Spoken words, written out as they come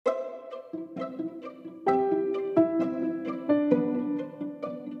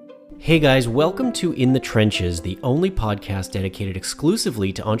Hey guys, welcome to In the Trenches, the only podcast dedicated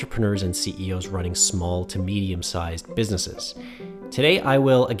exclusively to entrepreneurs and CEOs running small to medium-sized businesses. Today, I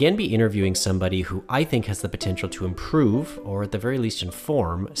will again be interviewing somebody who I think has the potential to improve, or at the very least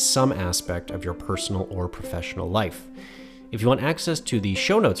inform, some aspect of your personal or professional life. If you want access to the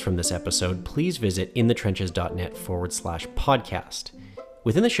show notes from this episode, please visit inthetrenches.net/podcast.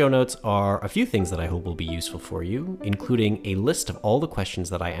 Within the show notes are a few things that I hope will be useful for you, including a list of all the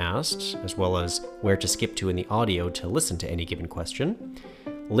questions that I asked, as well as where to skip to in the audio to listen to any given question,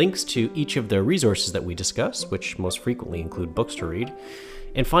 links to each of the resources that we discuss, which most frequently include books to read,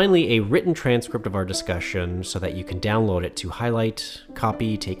 and finally a written transcript of our discussion so that you can download it to highlight,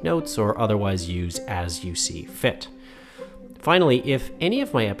 copy, take notes, or otherwise use as you see fit. Finally, if any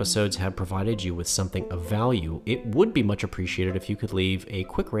of my episodes have provided you with something of value, it would be much appreciated if you could leave a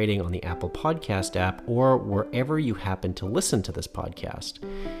quick rating on the Apple Podcast app or wherever you happen to listen to this podcast.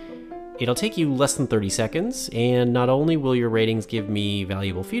 It'll take you less than 30 seconds, and not only will your ratings give me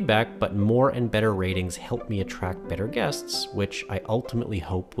valuable feedback, but more and better ratings help me attract better guests, which I ultimately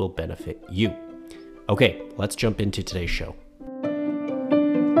hope will benefit you. Okay, let's jump into today's show.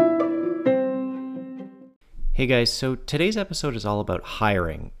 Hey guys, so today's episode is all about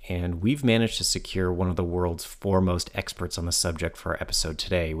hiring, and we've managed to secure one of the world's foremost experts on the subject for our episode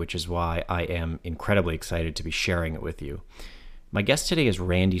today, which is why I am incredibly excited to be sharing it with you. My guest today is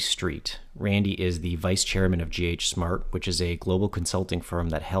Randy Street. Randy is the vice chairman of ghSMART, which is a global consulting firm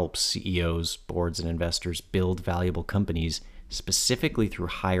that helps CEOs, boards, and investors build valuable companies specifically through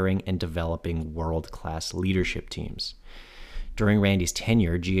hiring and developing world-class leadership teams. During Randy's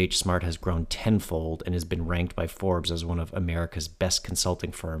tenure, ghSMART has grown tenfold and has been ranked by Forbes as one of America's best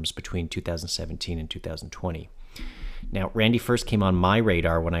consulting firms between 2017 and 2020. Now, Randy first came on my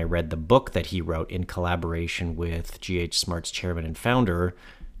radar when I read the book that he wrote in collaboration with ghSMART's chairman and founder,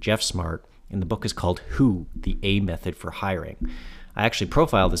 Jeff Smart, and the book is called Who, the A Method for Hiring. I actually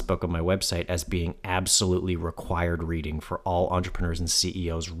profile this book on my website as being absolutely required reading for all entrepreneurs and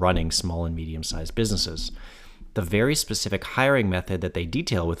CEOs running small and medium-sized businesses. The very specific hiring method that they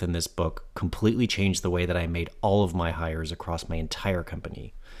detail within this book completely changed the way that I made all of my hires across my entire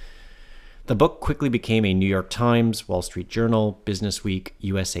company. The book quickly became a New York Times, Wall Street Journal, Business Week,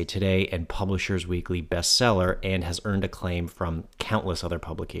 USA Today, and Publishers Weekly bestseller and has earned acclaim from countless other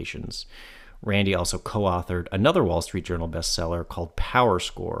publications. Randy also co-authored another Wall Street Journal bestseller called Power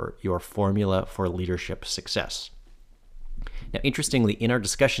Score: Your Formula for Leadership Success. Now, interestingly, in our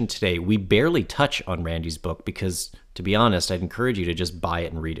discussion today, we barely touch on Randy's book because, to be honest, I'd encourage you to just buy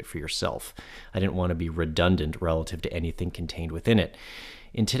it and read it for yourself. I didn't want to be redundant relative to anything contained within it.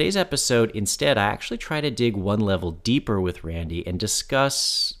 In today's episode, instead, I actually try to dig one level deeper with Randy and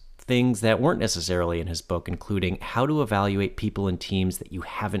discuss things that weren't necessarily in his book, including how to evaluate people and teams that you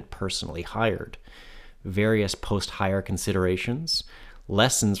haven't personally hired, various post-hire considerations,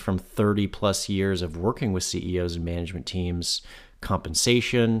 lessons from 30 plus years of working with CEOs and management teams,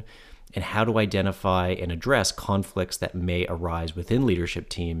 compensation, and how to identify and address conflicts that may arise within leadership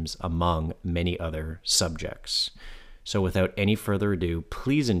teams, among many other subjects. So without any further ado,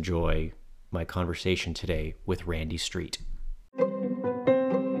 please enjoy my conversation today with Randy Street.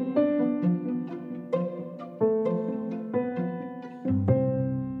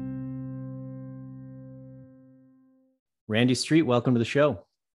 Randy Street, welcome to the show.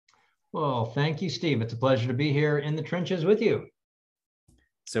 Well, thank you, Steve. It's a pleasure to be here in the trenches with you.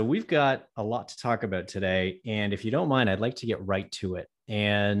 So we've got a lot to talk about today, and if you don't mind, I'd like to get right to it.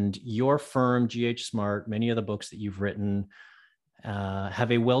 And your firm, ghSMART, many of the books that you've written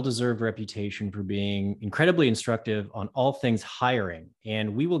have a well-deserved reputation for being incredibly instructive on all things hiring.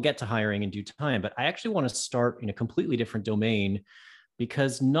 And we will get to hiring in due time, but I actually want to start in a completely different domain,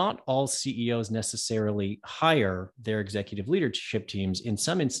 because not all CEOs necessarily hire their executive leadership teams. In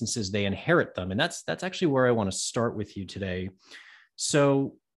some instances, they inherit them. And that's actually where I want to start with you today.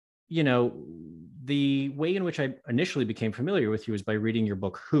 So, the way in which I initially became familiar with you is by reading your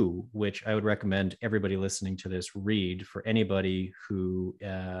book, Who, which I would recommend everybody listening to this read for anybody who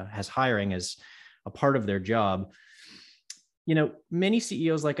has hiring as a part of their job. Many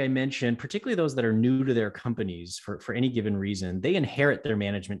CEOs, like I mentioned, particularly those that are new to their companies for any given reason, they inherit their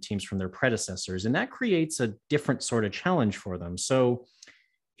management teams from their predecessors, and that creates a different sort of challenge for them. So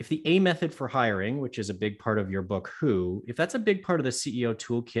if the A method for hiring, which is a big part of your book, Who, if that's a big part of the CEO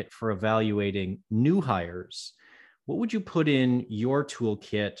toolkit for evaluating new hires, what would you put in your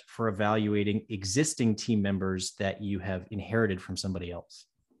toolkit for evaluating existing team members that you have inherited from somebody else?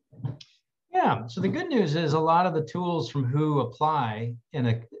 Yeah. So the good news is a lot of the tools from Who apply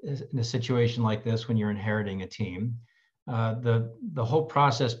in a situation like this when you're inheriting a team. The whole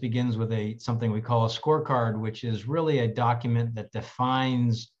process begins with something we call a scorecard, which is really a document that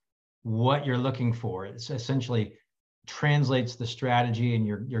defines what you're looking for. It's essentially translates the strategy and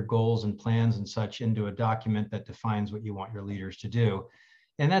your goals and plans and such into a document that defines what you want your leaders to do.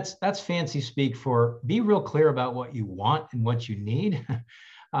 And that's fancy speak for be real clear about what you want and what you need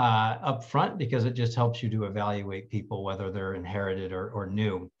up front, because it just helps you to evaluate people, whether they're inherited or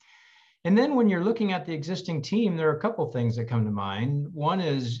new. And then when you're looking at the existing team, there are a couple things that come to mind. One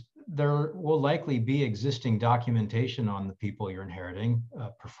is there will likely be existing documentation on the people you're inheriting,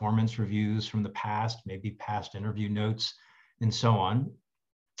 performance reviews from the past, maybe past interview notes, and so on.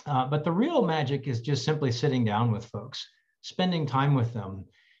 But the real magic is just simply sitting down with folks, spending time with them.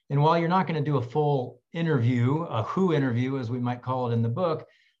 And while you're not going to do a full interview, a Who interview, as we might call it in the book,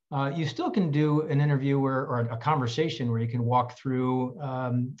 you still can do an interview or a conversation where you can walk through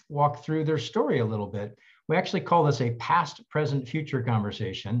their story a little bit. We actually call this a past, present, future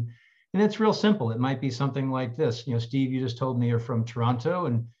conversation. And it's real simple. It might be something like this. Steve, you just told me you're from Toronto,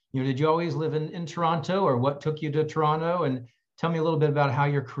 and did you always live in Toronto, or what took you to Toronto? And tell me a little bit about how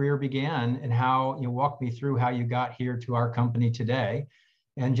your career began and how you walk me through how you got here to our company today.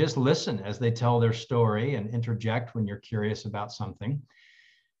 And just listen as they tell their story and interject when you're curious about something.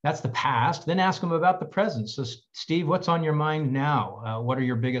 That's the past. Then ask them about the present. So, Steve, what's on your mind now? What are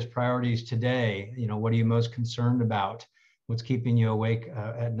your biggest priorities today? What are you most concerned about? What's keeping you awake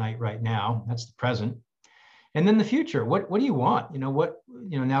at night right now? That's the present. And then the future. What do you want?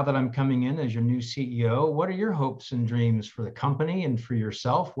 Now that I'm coming in as your new CEO, what are your hopes and dreams for the company and for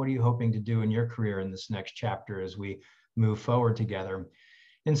yourself? What are you hoping to do in your career in this next chapter as we move forward together?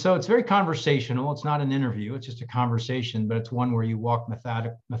 And so it's very conversational. It's not an interview. It's just a conversation, but it's one where you walk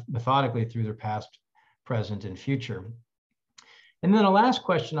methodically through their past, present, and future. And then a last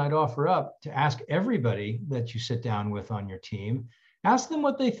question I'd offer up to ask everybody that you sit down with on your team, ask them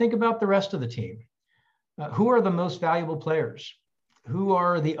what they think about the rest of the team. Who are the most valuable players? Who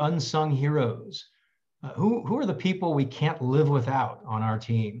are the unsung heroes? Who are the people we can't live without on our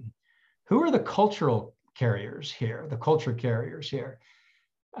team? Who are the culture carriers here?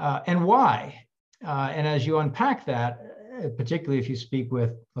 And why? And as you unpack that, particularly if you speak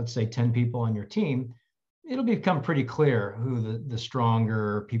with, let's say, 10 people on your team, it'll become pretty clear who the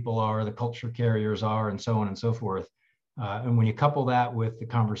stronger people are, the culture carriers are, and so on and so forth. And when you couple that with the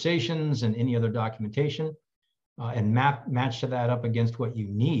conversations and any other documentation and match that up against what you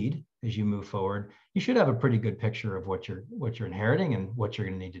need as you move forward, you should have a pretty good picture of what you're inheriting and what you're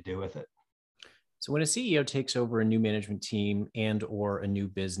going to need to do with it. So when a CEO takes over a new management team and or a new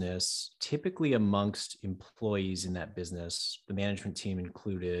business, typically amongst employees in that business, the management team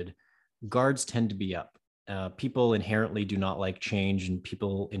included, guards tend to be up. People inherently do not like change, and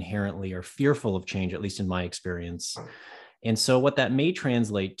people inherently are fearful of change, at least in my experience. And so what that may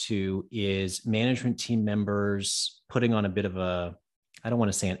translate to is management team members putting on a bit of I don't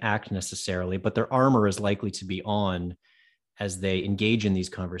want to say an act necessarily, but their armor is likely to be on as they engage in these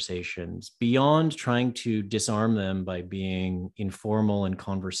conversations. Beyond trying to disarm them by being informal and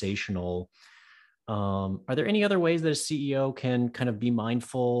conversational, are there any other ways that a CEO can kind of be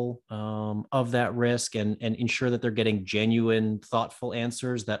mindful of that risk and ensure that they're getting genuine, thoughtful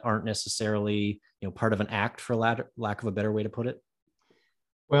answers that aren't necessarily part of an act, for lack of a better way to put it?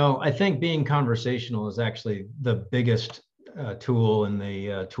 Well, I think being conversational is actually the biggest tool in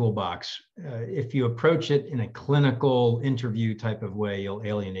the toolbox. If you approach it in a clinical interview type of way, you'll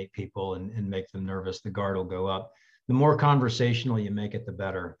alienate people and make them nervous. The guard will go up. The more conversational you make it, the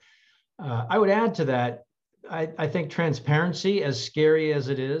better. I would add to that, I think transparency, as scary as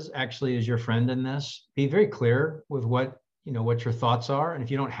it is, actually is your friend in this. Be very clear with what your thoughts are. And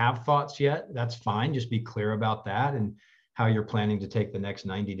if you don't have thoughts yet, that's fine. Just be clear about that and how you're planning to take the next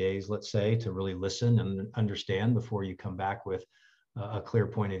 90 days, let's say, to really listen and understand before you come back with a clear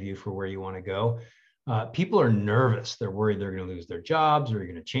point of view for where you want to go. People are nervous. They're worried they're going to lose their jobs or you're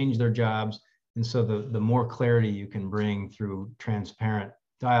going to change their jobs. And so the more clarity you can bring through transparent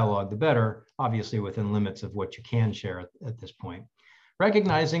dialogue, the better, obviously within limits of what you can share at this point.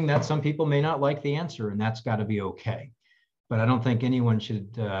 Recognizing that some people may not like the answer, and that's got to be okay. But I don't think anyone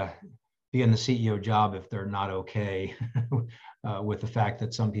should be in the CEO job if they're not okay with the fact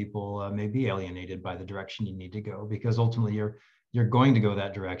that some people may be alienated by the direction you need to go, because ultimately you're going to go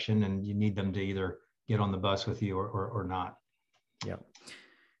that direction and you need them to either get on the bus with you or not. Yeah.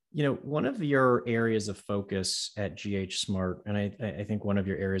 One of your areas of focus at ghSMART, and I think one of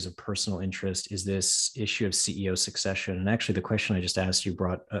your areas of personal interest is this issue of CEO succession. And actually, the question I just asked you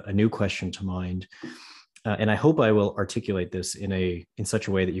brought a new question to mind. And I hope I will articulate this in such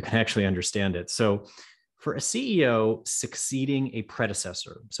a way that you can actually understand it. So, for a CEO succeeding a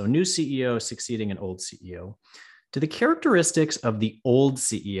predecessor, so a new CEO succeeding an old CEO, do the characteristics of the old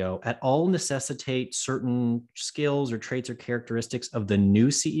CEO at all necessitate certain skills or traits or characteristics of the new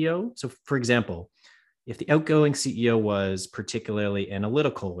CEO? So, for example, if the outgoing CEO was particularly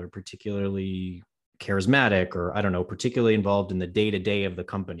analytical or particularly charismatic, or I don't know, particularly involved in the day to day of the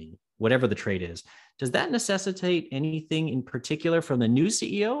company, whatever the trait is, does that necessitate anything in particular from the new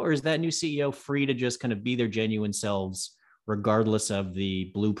CEO, or is that new CEO free to just kind of be their genuine selves, regardless of the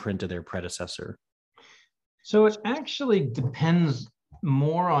blueprint of their predecessor? So it actually depends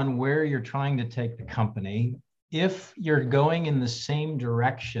more on where you're trying to take the company. If you're going in the same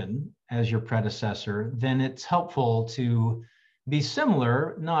direction as your predecessor, then it's helpful to be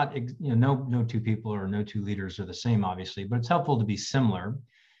similar. Not, no two people or no two leaders are the same, obviously, but it's helpful to be similar.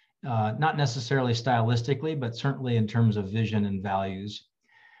 Not necessarily stylistically, but certainly in terms of vision and values.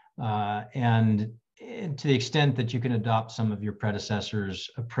 And to the extent that you can adopt some of your predecessors'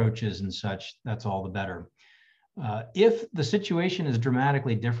 approaches and such, that's all the better. If the situation is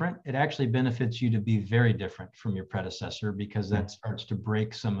dramatically different, it actually benefits you to be very different from your predecessor, because that starts to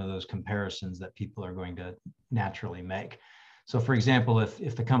break some of those comparisons that people are going to naturally make. So for example,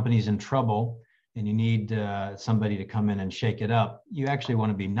 if the company's in trouble and you need somebody to come in and shake it up, you actually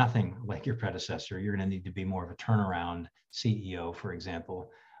want to be nothing like your predecessor. You're going to need to be more of a turnaround CEO, for example,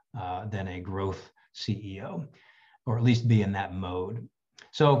 than a growth CEO, or at least be in that mode.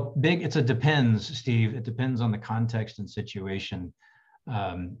 So it's a depends, Steve. It depends on the context and situation.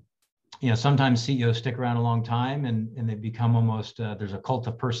 Sometimes CEOs stick around a long time and they become almost, there's a cult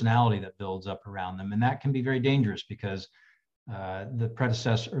of personality that builds up around them. And that can be very dangerous, because the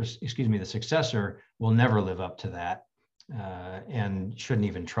successor will never live up to that and shouldn't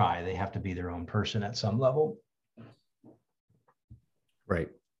even try. They have to be their own person at some level. Right.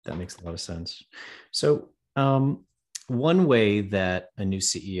 That makes a lot of sense. So, one way that a new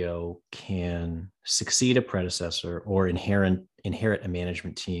CEO can succeed a predecessor or inherit a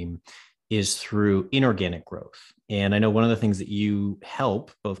management team is through inorganic growth. And I know one of the things that you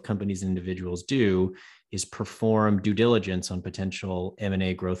help both companies and individuals do is perform due diligence on potential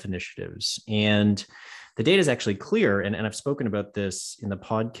M&A growth initiatives. And the data is actually clear, and I've spoken about this in the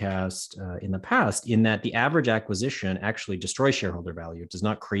podcast in the past, in that the average acquisition actually destroys shareholder value. It does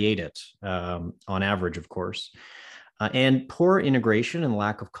not create it, on average, of course. And poor integration and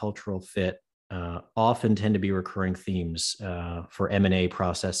lack of cultural fit often tend to be recurring themes for M&A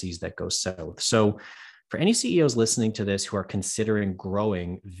processes that go south. So for any CEOs listening to this who are considering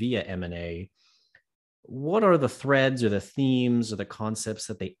growing via M&A, what are the threads or the themes or the concepts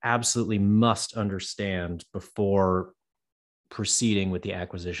that they absolutely must understand before proceeding with the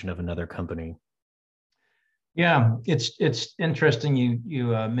acquisition of another company? Yeah, it's interesting you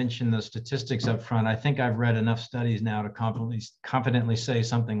mentioned the statistics up front. I think I've read enough studies now to confidently say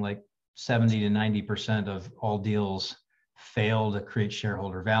something like 70 to 90% of all deals fail to create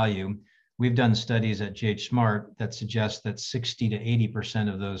shareholder value. We've done studies at ghSMART that suggest that 60 to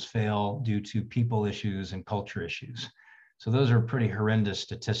 80% of those fail due to people issues and culture issues. So those are pretty horrendous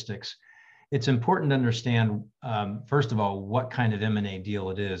statistics. It's important to understand, first of all, what kind of M&A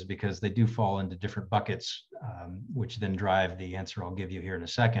deal it is, because they do fall into different buckets, which then drive the answer I'll give you here in a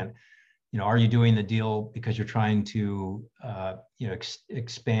second. Are you doing the deal because you're trying to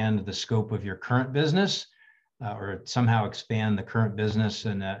expand the scope of your current business, or somehow expand the current business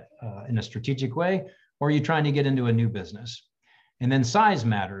in a strategic way, or are you trying to get into a new business? And then size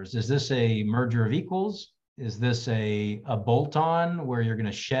matters. Is this a merger of equals? Is this a bolt-on where you're going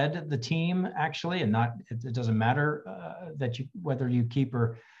to shed the team actually, and it doesn't matter whether you keep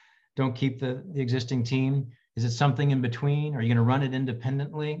or don't keep the existing team? Is it something in between? Are you going to run it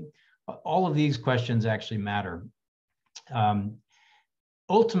independently? All of these questions actually matter.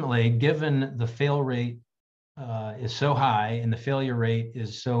 Ultimately, given the fail rate is so high and the failure rate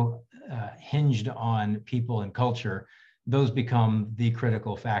is so hinged on people and culture, those become the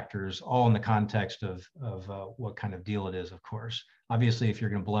critical factors, all in the context of what kind of deal it is, of course. Obviously, if you're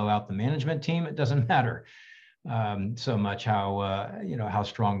going to blow out the management team, it doesn't matter so much how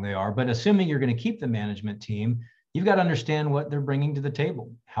strong they are. But assuming you're going to keep the management team, you've got to understand what they're bringing to the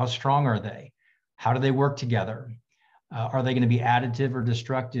table. How strong are they? How do they work together? Are they going to be additive or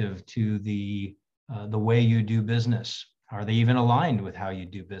destructive to the way you do business? Are they even aligned with how you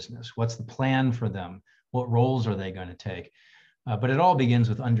do business? What's the plan for them? What roles are they going to take? But it all begins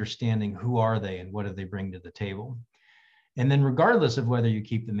with understanding who are they and what do they bring to the table. And then regardless of whether you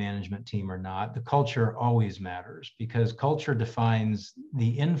keep the management team or not, the culture always matters, because culture defines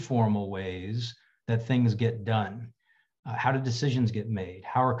the informal ways that things get done. How do decisions get made?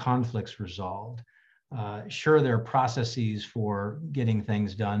 How are conflicts resolved? Sure, there are processes for getting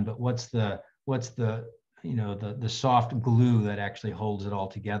things done, but what's the the soft glue that actually holds it all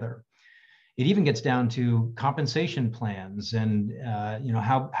together? It even gets down to compensation plans and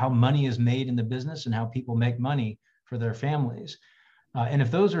how money is made in the business and how people make money for their families. And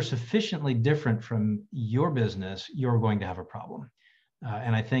if those are sufficiently different from your business, you're going to have a problem.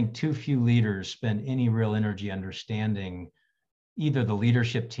 And I think too few leaders spend any real energy understanding either the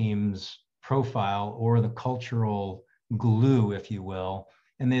leadership team's profile or the cultural glue, if you will,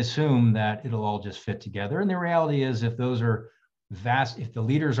 and they assume that it'll all just fit together. And the reality is, if those are if the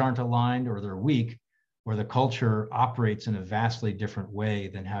leaders aren't aligned, or they're weak, or the culture operates in a vastly different way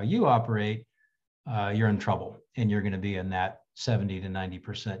than how you operate, you're in trouble, and you're going to be in that 70 to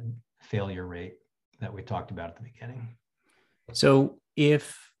 90% failure rate that we talked about at the beginning. So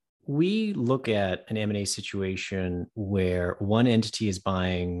if we look at an M&A situation where one entity is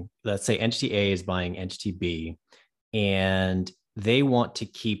buying, let's say entity A is buying entity B, and they want to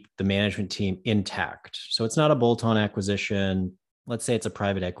keep the management team intact. So it's not a bolt-on acquisition. Let's say it's a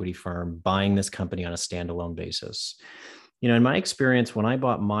private equity firm buying this company on a standalone basis. In my experience, when I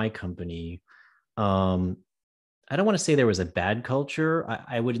bought my company, I don't want to say there was a bad culture.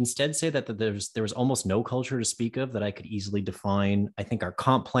 I would instead say that there was almost no culture to speak of that I could easily define. I think our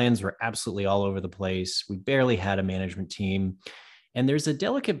comp plans were absolutely all over the place. We barely had a management team. And there's a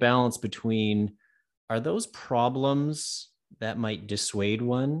delicate balance between, are those problems that might dissuade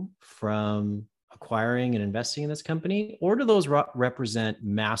one from acquiring and investing in this company, or do those represent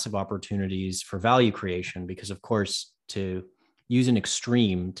massive opportunities for value creation? Because of course, to use an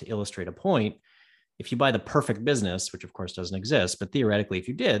extreme to illustrate a point, if you buy the perfect business, which of course doesn't exist, but theoretically, if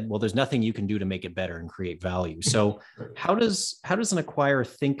you did, well, there's nothing you can do to make it better and create value. So how does an acquirer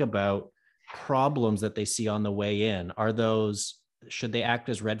think about problems that they see on the way in? Should they act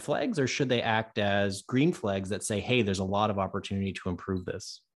as red flags, or should they act as green flags that say, hey, there's a lot of opportunity to improve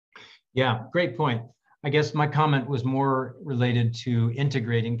this? Yeah, great point. I guess my comment was more related to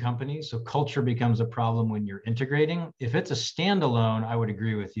integrating companies. So culture becomes a problem when you're integrating. If it's a standalone, I would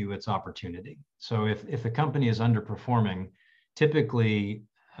agree with you, it's opportunity. So if the company is underperforming, typically,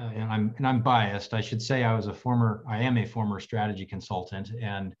 and I'm biased, I should say I am a former strategy consultant,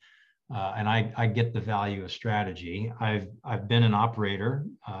 and I get the value of strategy. I've been an operator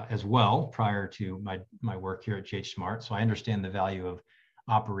as well prior to my work here at ghSMART, so I understand the value of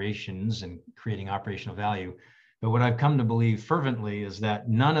operations and creating operational value. But what I've come to believe fervently is that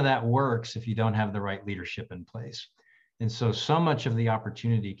none of that works if you don't have the right leadership in place. And so much of the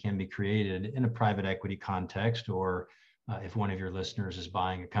opportunity can be created in a private equity context, or if one of your listeners is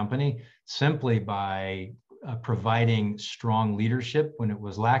buying a company, simply by providing strong leadership when it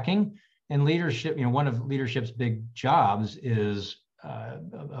was lacking. And leadership, one of leadership's big jobs is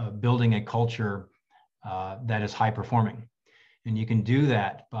building a culture that is high performing. And you can do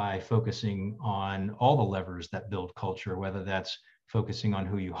that by focusing on all the levers that build culture, whether that's focusing on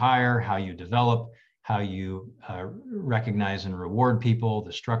who you hire, how you develop, how you recognize and reward people,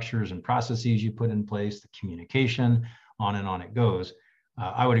 the structures and processes you put in place, the communication, on and on it goes.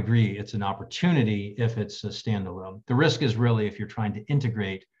 I would agree it's an opportunity if it's a standalone. The risk is really if you're trying to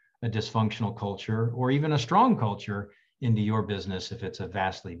integrate a dysfunctional culture or even a strong culture into your business, if it's a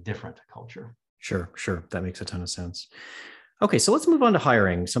vastly different culture. Sure. That makes a ton of sense. Okay, so let's move on to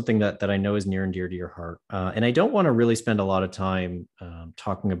hiring, something that I know is near and dear to your heart. And I don't want to really spend a lot of time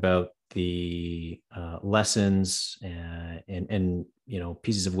talking about the lessons and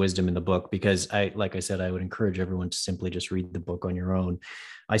pieces of wisdom in the book, because like I said, I would encourage everyone to simply just read the book on your own.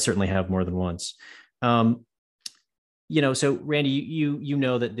 I certainly have more than once. So Randy, you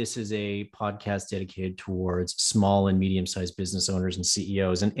know that this is a podcast dedicated towards small and medium-sized business owners and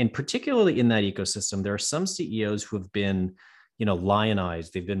CEOs. And particularly in that ecosystem, there are some CEOs who have been,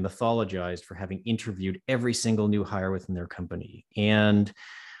 lionized. They've been mythologized for having interviewed every single new hire within their company. And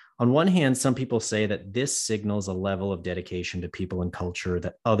on one hand, some people say that this signals a level of dedication to people and culture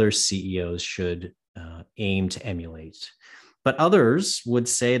that other CEOs should aim to emulate. But others would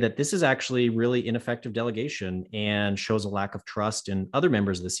say that this is actually really ineffective delegation and shows a lack of trust in other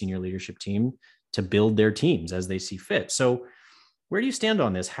members of the senior leadership team to build their teams as they see fit. So where do you stand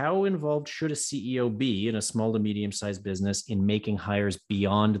on this? How involved should a CEO be in a small to medium-sized business in making hires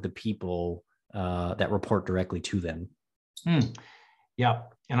beyond the people that report directly to them? Yeah.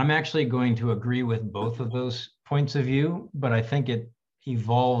 And I'm actually going to agree with both of those points of view, but I think it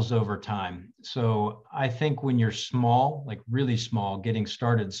evolves over time. So I think when you're small, like really small, getting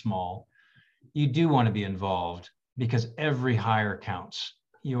started small, you do want to be involved because every hire counts.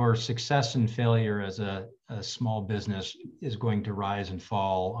 Your success and failure as a small business is going to rise and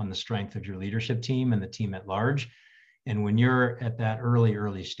fall on the strength of your leadership team and the team at large. And when you're at that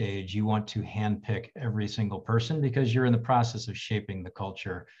early stage, you want to handpick every single person because you're in the process of shaping the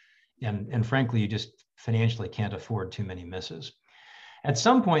culture. And frankly, you just financially can't afford too many misses. At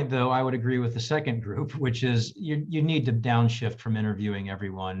some point, though, I would agree with the second group, which is you need to downshift from interviewing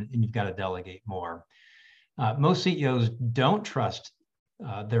everyone and you've got to delegate more. Most CEOs don't trust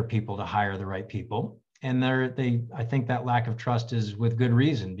their people to hire the right people. And I think that lack of trust is with good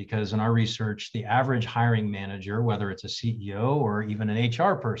reason, because in our research, the average hiring manager, whether it's a CEO or even an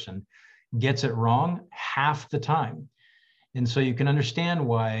HR person, gets it wrong half the time. And so you can understand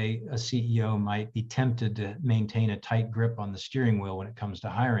why a CEO might be tempted to maintain a tight grip on the steering wheel when it comes to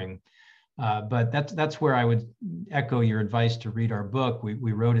hiring. But that's where I would echo your advice to read our book.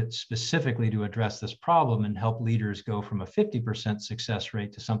 We wrote it specifically to address this problem and help leaders go from a 50% success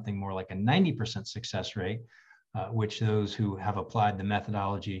rate to something more like a 90% success rate, which those who have applied the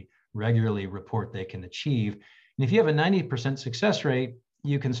methodology regularly report they can achieve. And if you have a 90% success rate,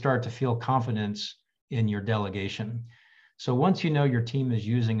 you can start to feel confidence in your delegation. So once you know your team is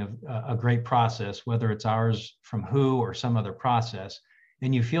using a great process, whether it's ours from Who or some other process,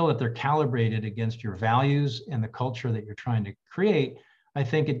 and you feel that they're calibrated against your values and the culture that you're trying to create, I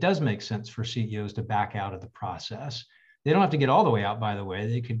think it does make sense for CEOs to back out of the process. They don't have to get all the way out, by the way.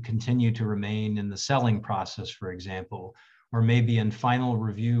 They could continue to remain in the selling process, for example, or maybe in final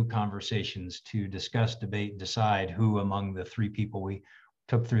review conversations to discuss, debate, decide who among the 3 people we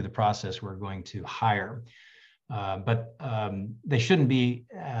took through the process we're going to hire. But they shouldn't be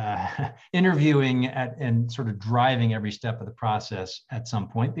interviewing and sort of driving every step of the process at some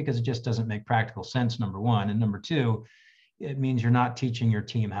point, because it just doesn't make practical sense, number one. And number two, it means you're not teaching your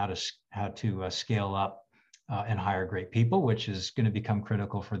team how to scale up and hire great people, which is going to become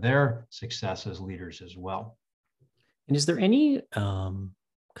critical for their success as leaders as well. And is there any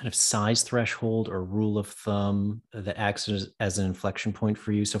kind of size threshold or rule of thumb that acts as an inflection point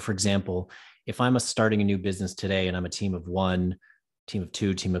for you? So, for example, if I'm starting a new business today and I'm a team of 1, team of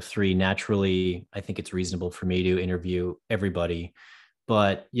 2, team of 3, naturally, I think it's reasonable for me to interview everybody.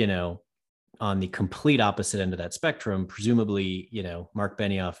 But, on the complete opposite end of that spectrum, presumably, Mark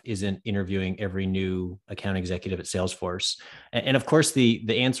Benioff isn't interviewing every new account executive at Salesforce. And of course, the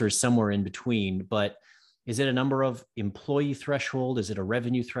answer is somewhere in between. But is it a number of employee threshold? Is it a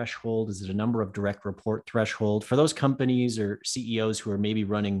revenue threshold? Is it a number of direct report threshold? For those companies or CEOs who are maybe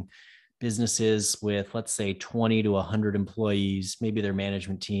running businesses with, let's say, 20 to 100 employees, maybe their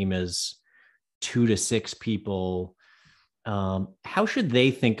management team is 2 to 6 people. How should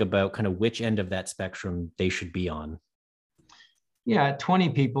they think about kind of which end of that spectrum they should be on? Yeah, at 20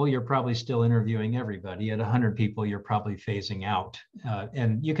 people, you're probably still interviewing everybody. At 100 people, you're probably phasing out.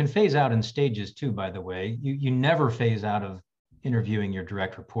 And you can phase out in stages too, by the way. You never phase out of interviewing your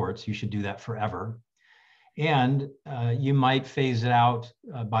direct reports. You should do that forever. And you might phase it out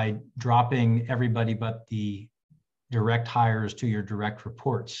by dropping everybody but the direct hires to your direct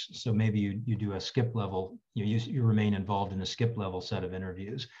reports. So maybe you do a skip level, you remain involved in a skip level set of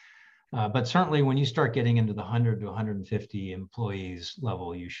interviews. But certainly when you start getting into the 100 to 150 employees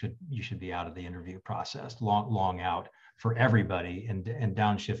level, you should be out of the interview process, long out for everybody, and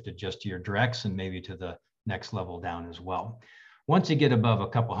downshifted just to your directs and maybe to the next level down as well. Once you get above a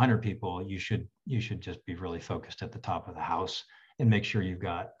couple hundred people, you should just be really focused at the top of the house and make sure you've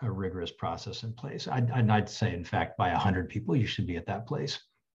got a rigorous process in place. I'd say, in fact, by 100 people, you should be at that place.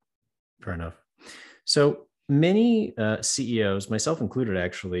 Fair enough. So many CEOs, myself included,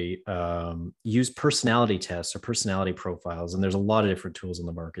 actually use personality tests or personality profiles, and there's a lot of different tools in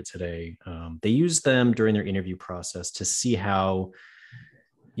the market today. They use them during their interview process to see how,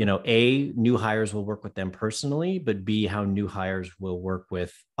 A, new hires will work with them personally, but B, how new hires will work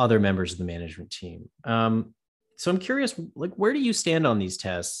with other members of the management team. So I'm curious, where do you stand on these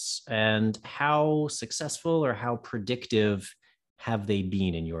tests, and how successful or how predictive have they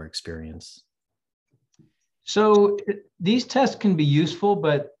been in your experience? So these tests can be useful,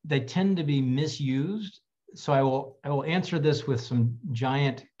 but they tend to be misused. So I will answer this with some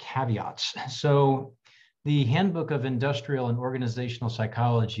giant caveats. So the Handbook of Industrial and Organizational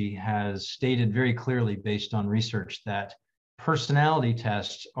Psychology has stated very clearly, based on research, that personality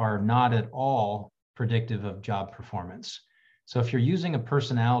tests are not at all predictive of job performance. So if you're using a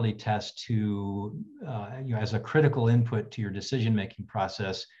personality test to, as a critical input to your decision-making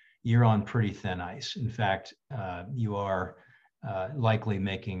process, you're on pretty thin ice. In fact, you are likely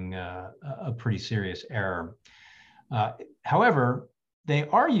making a pretty serious error. However, they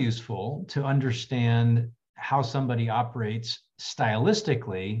are useful to understand how somebody operates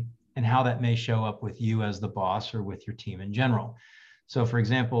stylistically and how that may show up with you as the boss or with your team in general. So for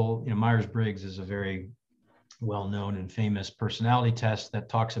example, Myers-Briggs is a very well-known and famous personality test that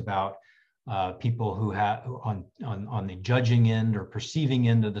talks about people who have on the judging end or perceiving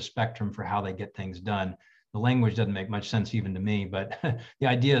end of the spectrum for how they get things done. The language doesn't make much sense even to me, but the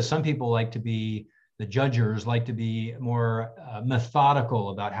idea is some people like to be, the judgers like to be more methodical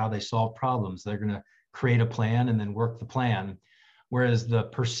about how they solve problems. They're going to create a plan and then work the plan. Whereas the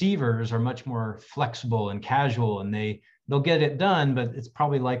perceivers are much more flexible and casual, and they'll get it done, but it's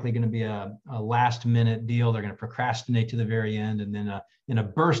probably likely going to be a last minute deal. They're going to procrastinate to the very end, and then in a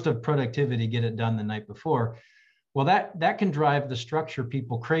burst of productivity, get it done the night before. Well, that can drive the structure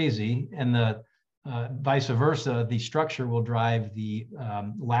people crazy, and the vice versa, the structure will drive the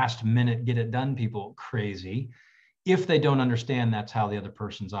last minute get it done people crazy if they don't understand that's how the other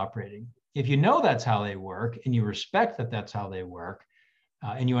person's operating. If you know that's how they work and you respect that that's how they work,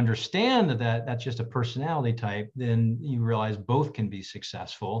 and you understand that that's just a personality type, then you realize both can be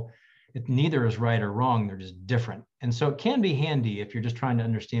successful. Neither is right or wrong, they're just different. And so it can be handy if you're just trying to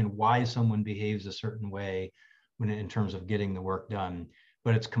understand why someone behaves a certain way in terms of getting the work done.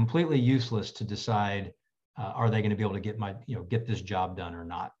 But it's completely useless to decide, are they going to be able to get this job done or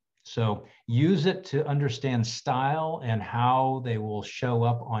not? So use it to understand style and how they will show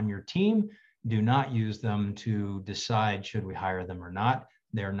up on your team. Do not use them to decide should we hire them or not.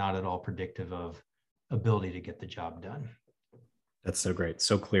 They're not at all predictive of ability to get the job done. That's so great,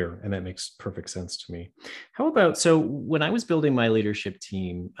 so clear, and that makes perfect sense to me. How about, so when I was building my leadership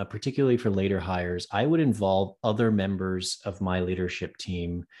team, particularly for later hires, I would involve other members of my leadership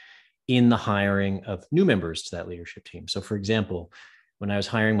team in the hiring of new members to that leadership team. So for example, when I was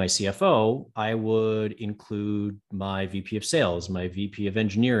hiring my CFO, I would include my VP of sales, my VP of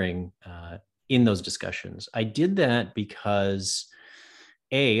engineering in those discussions. I did that because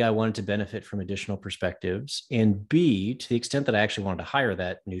A, I wanted to benefit from additional perspectives, and B, to the extent that I actually wanted to hire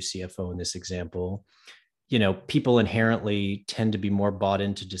that new CFO in this example, people inherently tend to be more bought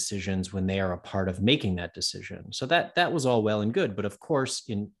into decisions when they are a part of making that decision. So that was all well and good. But of course,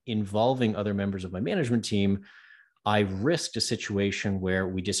 in involving other members of my management team, I risked a situation where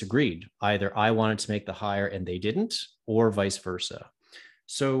we disagreed. Either I wanted to make the hire and they didn't, or vice versa.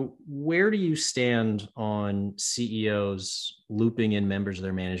 So where do you stand on CEOs looping in members of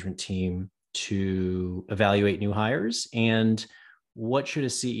their management team to evaluate new hires? And what should a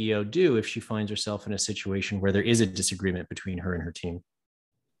CEO do if she finds herself in a situation where there is a disagreement between her and her team?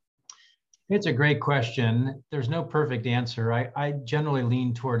 It's a great question. There's no perfect answer. I generally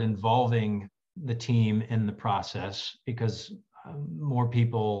lean toward involving the team in the process because more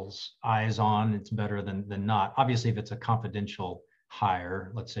people's eyes on, it's better than not. Obviously, if it's a confidential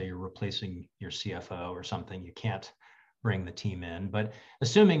hire, let's say you're replacing your CFO or something, you can't bring the team in. But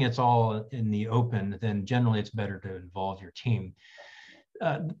assuming it's all in the open, then generally it's better to involve your team.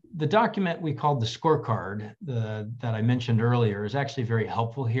 The document we called the scorecard that I mentioned earlier is actually very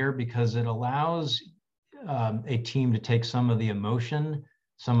helpful here because it allows a team to take some of the emotion,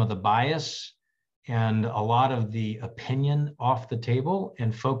 some of the bias, and a lot of the opinion off the table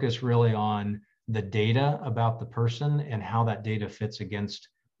and focus really on the data about the person and how that data fits against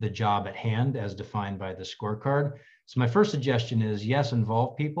the job at hand as defined by the scorecard. So my first suggestion is, yes,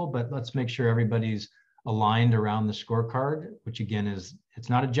 involve people, but let's make sure everybody's aligned around the scorecard, which again it's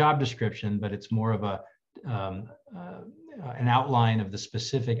not a job description, but it's more of an outline of the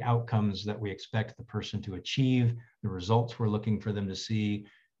specific outcomes that we expect the person to achieve, the results we're looking for them to see,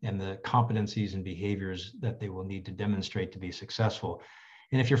 and the competencies and behaviors that they will need to demonstrate to be successful.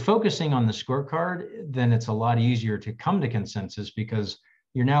 And if you're focusing on the scorecard, then it's a lot easier to come to consensus because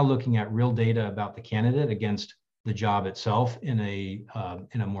you're now looking at real data about the candidate against the job itself in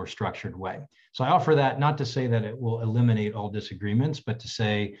a more structured way. So I offer that not to say that it will eliminate all disagreements, but to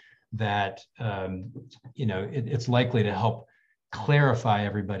say that it's likely to help clarify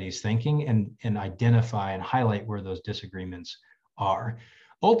everybody's thinking and identify and highlight where those disagreements are.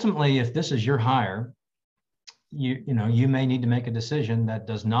 Ultimately, if this is your hire, you may need to make a decision that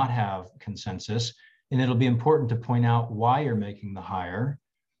does not have consensus, and it'll be important to point out why you're making the hire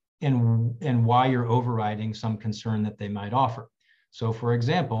and why you're overriding some concern that they might offer. So for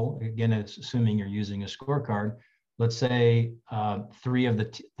example, again, it's assuming you're using a scorecard, let's say 3 of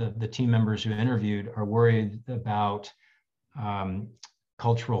the team members who interviewed are worried about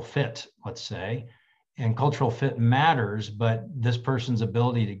cultural fit, let's say. And cultural fit matters, but this person's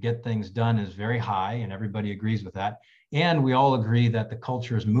ability to get things done is very high, and everybody agrees with that. And we all agree that the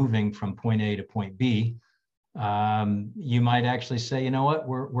culture is moving from point A to point B. You might actually say, you know what,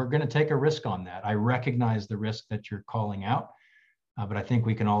 we're going to take a risk on that. I recognize the risk that you're calling out, but I think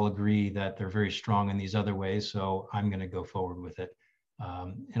we can all agree that they're very strong in these other ways. So I'm going to go forward with it.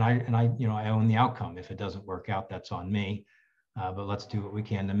 And I own the outcome. If it doesn't work out, that's on me. But let's do what we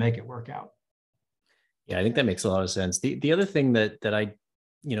can to make it work out. Yeah, I think that makes a lot of sense. The other thing that I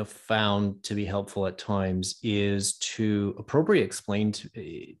found to be helpful at times is to appropriately explain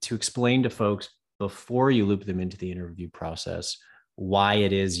to explain to folks before you loop them into the interview process why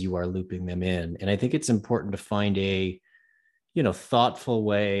it is you are looping them in. And I think it's important to find a thoughtful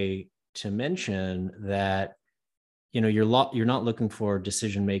way to mention that you're not looking for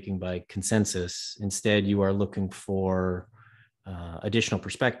decision making by consensus. Instead, you are looking for additional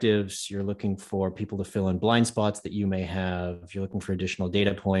perspectives. You're looking for people to fill in blind spots that you may have. You're looking for additional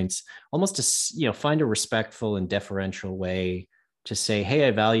data points, almost to find a respectful and deferential way to say, hey,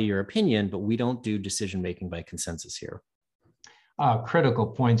 I value your opinion, but we don't do decision making by consensus here. Critical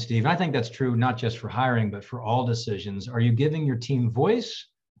point, Steve. I think that's true not just for hiring, but for all decisions. Are you giving your team voice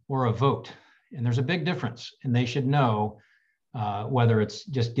or a vote? And there's a big difference, and they should know whether it's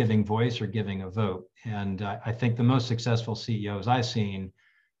just giving voice or giving a vote. And I think the most successful CEOs I've seen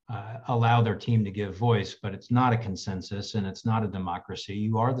allow their team to give voice, but it's not a consensus and it's not a democracy.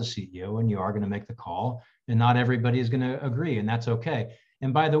 You are the CEO and you are going to make the call, and not everybody is going to agree, and that's okay.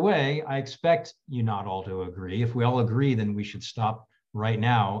 And by the way, I expect you not all to agree. If we all agree, then we should stop right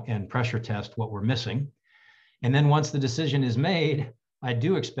now and pressure test what we're missing. And then once the decision is made, I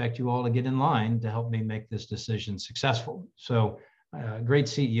do expect you all to get in line to help me make this decision successful. So great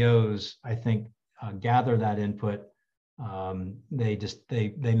CEOs, I think, gather that input.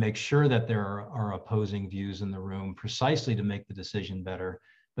 They make sure that there are opposing views in the room precisely to make the decision better.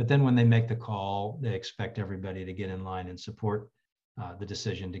 But then when they make the call, they expect everybody to get in line and support the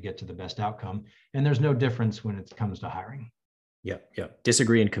decision to get to the best outcome. And there's no difference when it comes to hiring. Yeah.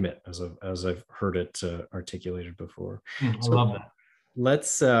 Disagree and commit, as I've heard it articulated before. I love that.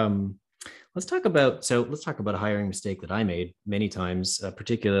 Let's talk about a hiring mistake that I made many times,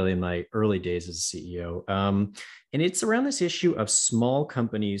 particularly in my early days as a CEO. And it's around this issue of small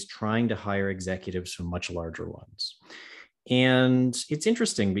companies trying to hire executives from much larger ones. And it's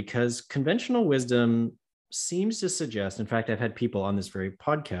interesting because conventional wisdom seems to suggest, in fact, I've had people on this very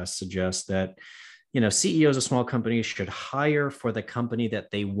podcast suggest that, CEOs of small companies should hire for the company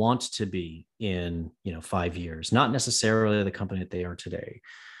that they want to be in, 5 years, not necessarily the company that they are today.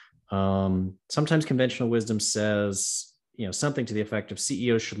 Sometimes conventional wisdom says, something to the effect of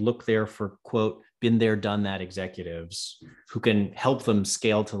CEOs should look there for, quote, been there, done that executives who can help them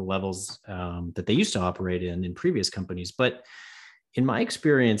scale to the levels that they used to operate in previous companies. But in my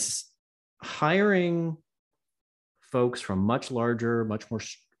experience, hiring folks from much larger, much more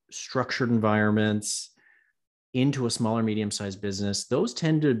structured environments into a smaller, medium-sized business, those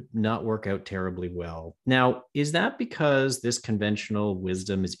tend to not work out terribly well. Now, is that because this conventional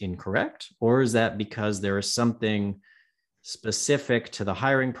wisdom is incorrect, or is that because there is something specific to the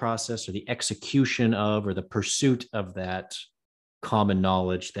hiring process or the execution of or the pursuit of that common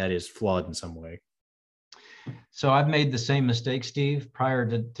knowledge that is flawed in some way? So I've made the same mistake, Steve. Prior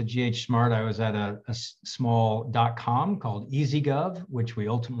to ghSMART, I was at a small .com called EasyGov, which we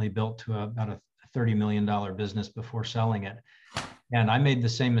ultimately built to about a $30 million business before selling it. And I made the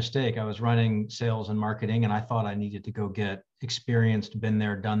same mistake. I was running sales and marketing, and I thought I needed to go get experienced, been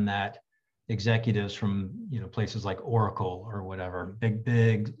there, done that executives from places like Oracle or whatever,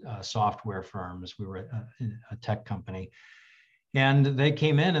 big software firms. We were a tech company. And they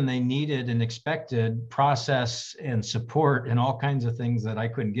came in and they needed and expected process and support and all kinds of things that I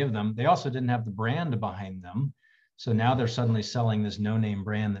couldn't give them. They also didn't have the brand behind them. So now they're suddenly selling this no-name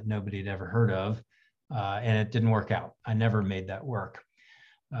brand that nobody had ever heard of. And it didn't work out. I never made that work.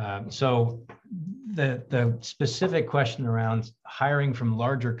 So the specific question around hiring from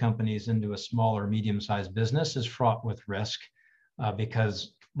larger companies into a smaller, medium-sized business is fraught with risk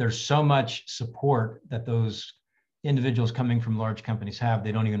because there's so much support that those individuals coming from large companies have.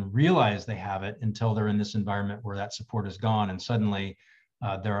 They don't even realize they have it until they're in this environment where that support is gone, and suddenly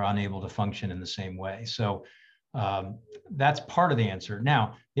they're unable to function in the same way. So that's part of the answer.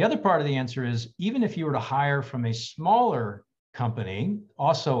 Now, the other part of the answer is, even if you were to hire from a smaller company,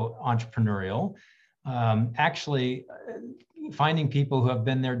 also entrepreneurial, actually finding people who have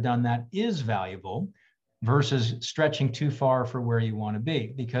been there, done that is valuable versus stretching too far for where you want to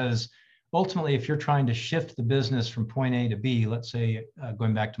be. Because ultimately, if you're trying to shift the business from point A to B, let's say,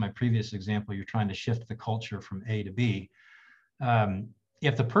 going back to my previous example, you're trying to shift the culture from A to B.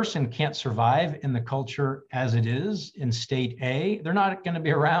 If the person can't survive in the culture as it is in state A, they're not going to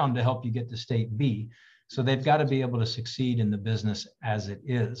be around to help you get to state B. So they've got to be able to succeed in the business as it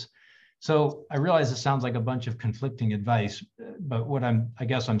is. So I realize it sounds like a bunch of conflicting advice, but what I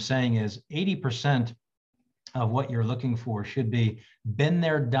guess I'm saying is 80% of what you're looking for should be been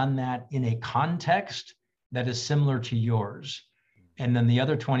there, done that in a context that is similar to yours. And then the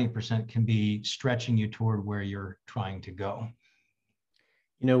other 20% can be stretching you toward where you're trying to go.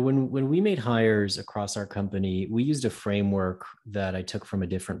 When we made hires across our company, we used a framework that I took from a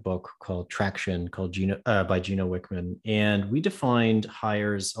different book called Traction, by Gino Wickman. And we defined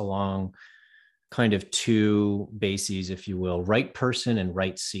hires along kind of two bases, if you will, right person and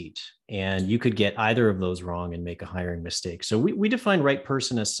right seat. And you could get either of those wrong and make a hiring mistake. So we define right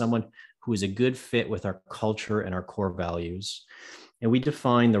person as someone who is a good fit with our culture and our core values. And we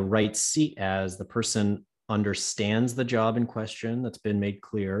define the right seat as the person understands the job in question that's been made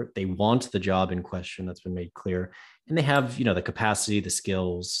clear. They want the job in question that's been made clear. And they have, the capacity, the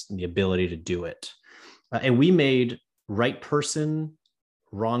skills, and the ability to do it. And we made right person,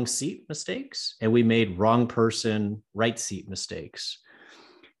 wrong seat mistakes, and we made wrong person, right seat mistakes.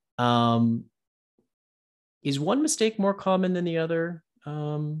 Is one mistake more common than the other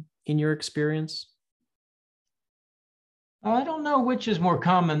in your experience? I don't know which is more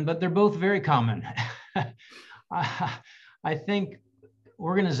common, but they're both very common. I think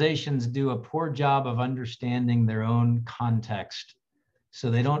organizations do a poor job of understanding their own context.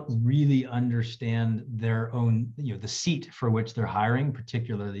 So they don't really understand their own, the seat for which they're hiring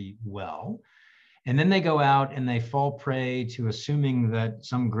particularly well. And then they go out and they fall prey to assuming that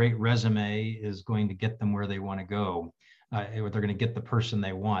some great resume is going to get them where they want to go, or they're going to get the person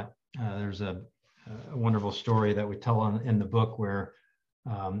they want. There's a wonderful story that we tell in the book where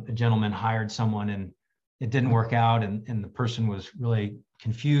a gentleman hired someone and it didn't work out, and the person was really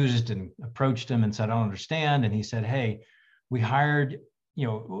confused and approached him and said, "I don't understand." And he said, "Hey, we hired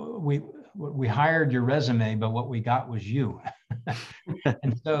your resume, but what we got was you."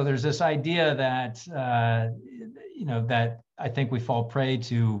 And so there's this idea that that I think we fall prey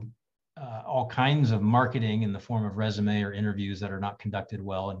to all kinds of marketing in the form of resume or interviews that are not conducted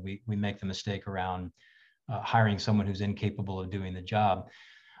well, and we make the mistake around hiring someone who's incapable of doing the job.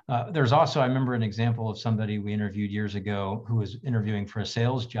 There's also, I remember an example of somebody we interviewed years ago who was interviewing for a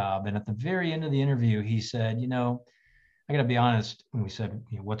sales job, and at the very end of the interview, he said, "I got to be honest." When we said,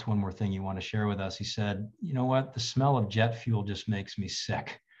 "What's one more thing you want to share with us?" He said, "You know what? The smell of jet fuel just makes me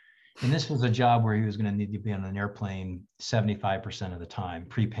sick." And this was a job where he was going to need to be on an airplane 75% of the time,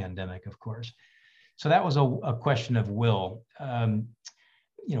 pre-pandemic, of course. So that was a question of will.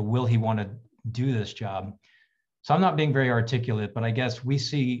 Will he want to do this job? So I'm not being very articulate, but I guess we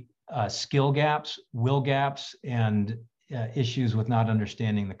see skill gaps, will gaps, and issues with not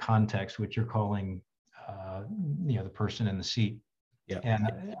understanding the context, which you're calling, the person in the seat. Yeah.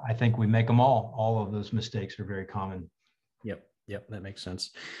 And I think we make them all. All of those mistakes are very common. Yep, that makes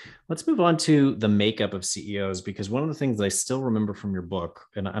sense. Let's move on to the makeup of CEOs, because one of the things I still remember from your book,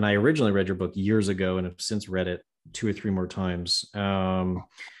 and I originally read your book years ago and have since read it 2 or 3 more times.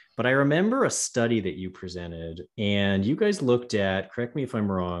 But I remember a study that you presented, and you guys looked at, correct me if I'm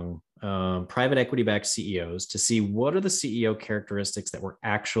wrong, private equity-backed CEOs to see what are the CEO characteristics that were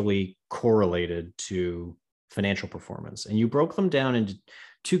actually correlated to financial performance. And you broke them down into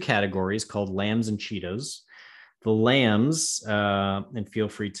 2 categories called lambs and cheetahs. The lambs, and feel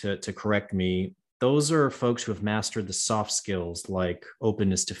free to correct me, those are folks who have mastered the soft skills like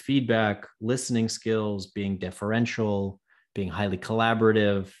openness to feedback, listening skills, being deferential, being highly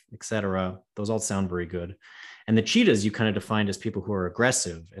collaborative, etc. Those all sound very good. And the cheetahs you kind of defined as people who are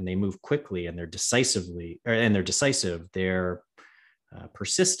aggressive and they move quickly and they're decisive, they're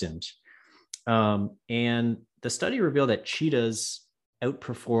persistent. And the study revealed that cheetahs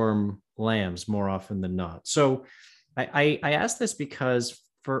outperform lambs more often than not. So I asked this because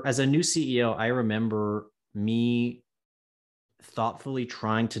as a new CEO, I remember me thoughtfully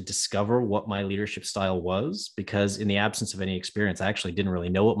trying to discover what my leadership style was, because in the absence of any experience, I actually didn't really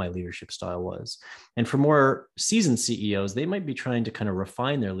know what my leadership style was. And for more seasoned CEOs, they might be trying to kind of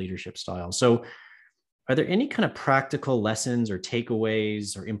refine their leadership style. So are there any kind of practical lessons or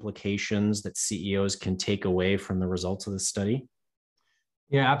takeaways or implications that CEOs can take away from the results of this study?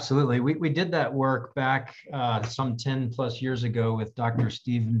 Yeah, absolutely. We did that work back some 10 plus years ago with Dr.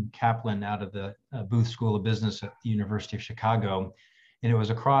 Stephen Kaplan out of the Booth School of Business at the University of Chicago. And it was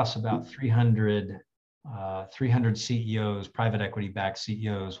across about 300 300 CEOs, private equity-backed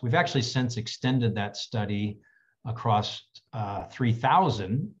CEOs. We've actually since extended that study across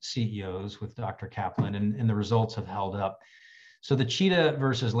 3,000 CEOs with Dr. Kaplan, and the results have held up. So the cheetah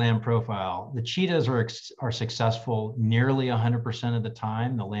versus lamb profile, the cheetahs are successful nearly 100% of the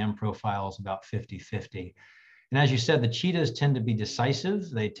time. The lamb profile is about 50-50. And as you said, the cheetahs tend to be decisive.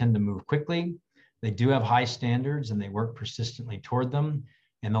 They tend to move quickly. They do have high standards and they work persistently toward them.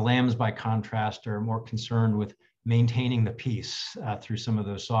 And the lambs, by contrast, are more concerned with maintaining the peace through some of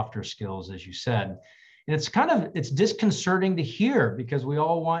those softer skills, as you said. And it's disconcerting to hear, because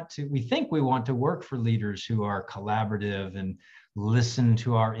we think we want to work for leaders who are collaborative and listen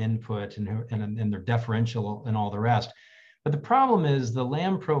to our input and they're deferential and all the rest. But the problem is the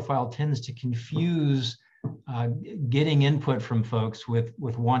lamb profile tends to confuse getting input from folks with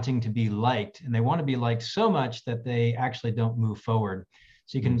wanting to be liked. And they want to be liked so much that they actually don't move forward.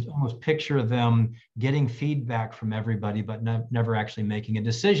 So you can almost picture them getting feedback from everybody, but never actually making a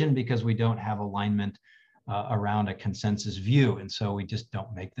decision, because we don't have alignment around a consensus view. And so we just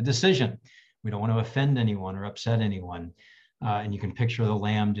don't make the decision. We don't want to offend anyone or upset anyone. And you can picture the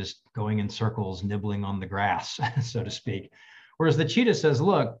lamb just going in circles, nibbling on the grass, so to speak. Whereas the cheetah says,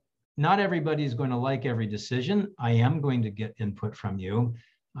 look, not everybody is going to like every decision. I am going to get input from you,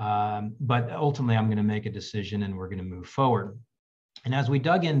 but ultimately I'm going to make a decision and we're going to move forward. And as we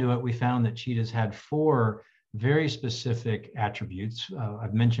dug into it, we found that cheetahs had 4 very specific attributes.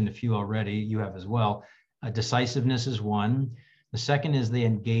 I've mentioned a few already, you have as well. Decisiveness is one. The second is they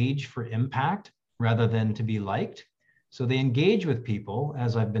engage for impact rather than to be liked. So they engage with people,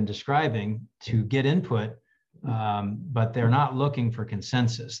 as I've been describing, to get input, but they're not looking for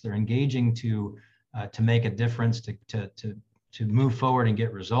consensus. They're engaging to make a difference, to move forward and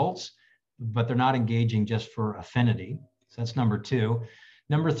get results, but they're not engaging just for affinity. So that's number 2.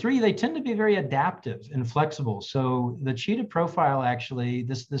 Number 3, they tend to be very adaptive and flexible. So the cheetah profile, actually,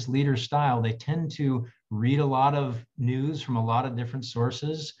 this leader style, they tend to read a lot of news from a lot of different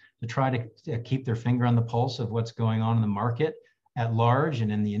sources to try to keep their finger on the pulse of what's going on in the market at large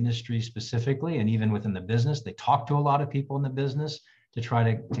and in the industry specifically, and even within the business. They talk to a lot of people in the business to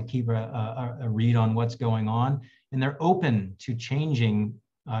try to keep a read on what's going on. And they're open to changing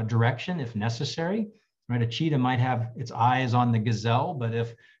direction if necessary. Right? A cheetah might have its eyes on the gazelle, but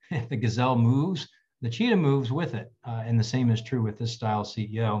if the gazelle moves, the cheetah moves with it. And the same is true with this style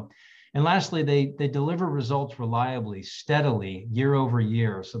CEO. And lastly, they deliver results reliably, steadily, year over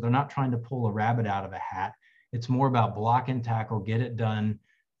year. So they're not trying to pull a rabbit out of a hat. It's more about block and tackle, get it done,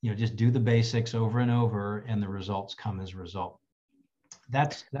 just do the basics over and over, and the results come as a result.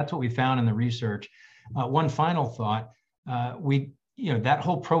 That's what we found in the research. One final thought, that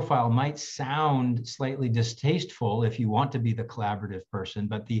whole profile might sound slightly distasteful if you want to be the collaborative person,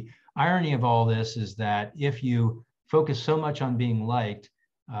 but the irony of all this is that if you focus so much on being liked,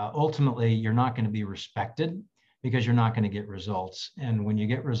 ultimately you're not going to be respected, because you're not going to get results. And when you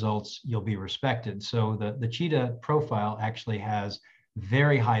get results, you'll be respected. So the cheetah profile actually has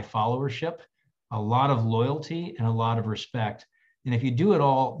very high followership, a lot of loyalty, and a lot of respect. And if you do it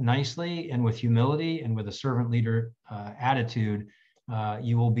all nicely and with humility and with a servant leader attitude,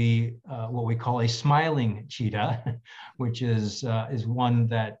 you will be what we call a smiling cheetah, which is one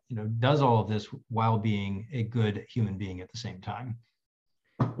that does all of this while being a good human being at the same time.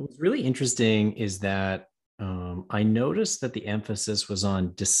 What's really interesting is that I noticed that the emphasis was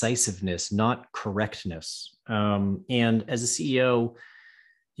on decisiveness, not correctness. And as a CEO,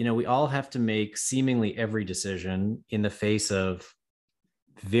 we all have to make seemingly every decision in the face of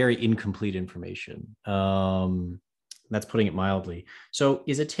very incomplete information. That's putting it mildly. So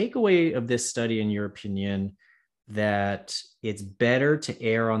is a takeaway of this study, in your opinion, that it's better to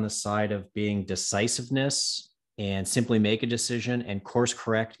err on the side of being decisiveness and simply make a decision and course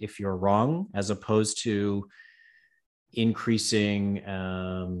correct if you're wrong, as opposed to increasing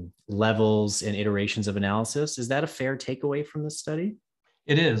levels and iterations of analysis? Is that a fair takeaway from this study?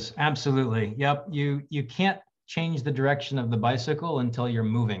 It is, absolutely. Yep. You can't change the direction of the bicycle until you're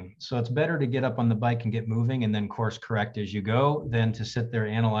moving. So it's better to get up on the bike and get moving and then course correct as you go than to sit there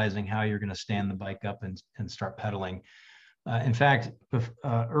analyzing how you're going to stand the bike up and start pedaling. In fact,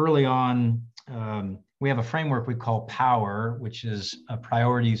 early on, we have a framework we call POWER, which is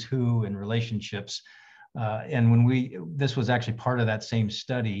priorities, who, and relationships. And this was actually part of that same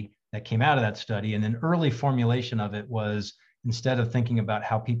study that came out of that study. And an early formulation of it was, instead of thinking about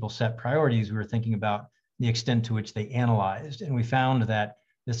how people set priorities, we were thinking about the extent to which they analyzed. And we found that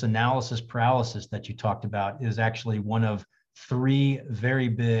this analysis paralysis that you talked about is actually one of 3 very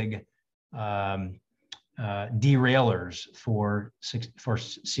big derailers for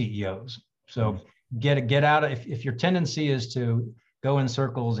CEOs. So get out of, if your tendency is to go in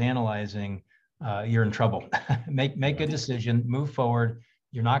circles analyzing, you're in trouble. Make a decision, move forward.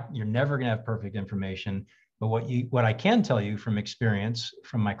 You're never going to have perfect information. But what I can tell you from experience,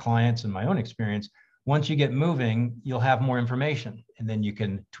 from my clients and my own experience, once you get moving, you'll have more information, and then you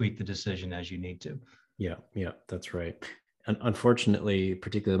can tweak the decision as you need to. Yeah, that's right. Unfortunately,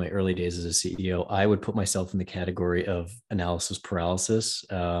 particularly in my early days as a CEO, I would put myself in the category of analysis paralysis.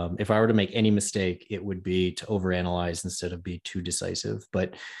 If I were to make any mistake, it would be to overanalyze instead of be too decisive.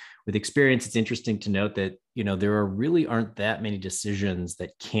 But with experience, it's interesting to note that, there really aren't that many decisions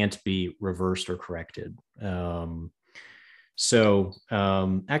that can't be reversed or corrected.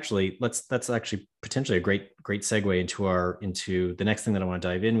 Actually, that's actually potentially a great segue into the next thing that I want to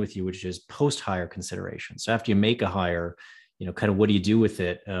dive in with you, which is post-hire consideration. So after you make a hire, kind of what do you do with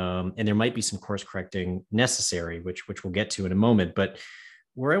it? And there might be some course correcting necessary, which we'll get to in a moment. But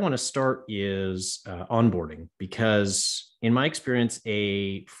where I want to start is onboarding, because in my experience,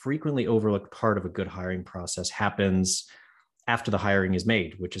 a frequently overlooked part of a good hiring process happens after the hiring is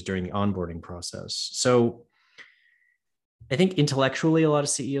made, which is during the onboarding process. So I think intellectually, a lot of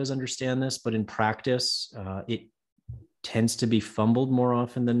CEOs understand this, but in practice, it tends to be fumbled more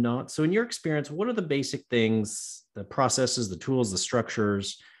often than not. So in your experience, what are the basic things, the processes, the tools, the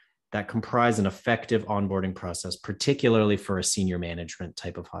structures that comprise an effective onboarding process, particularly for a senior management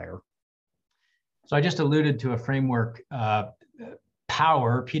type of hire? So I just alluded to a framework,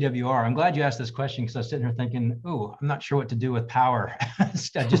 POWER, PWR. I'm glad you asked this question, because I was sitting here thinking, "Ooh, I'm not sure what to do with POWER."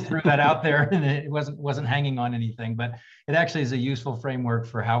 I just threw that out there, and it wasn't hanging on anything. But it actually is a useful framework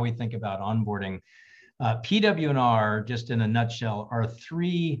for how we think about onboarding. PWR, just in a nutshell, are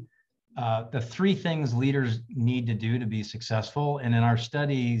the three things leaders need to do to be successful. And in our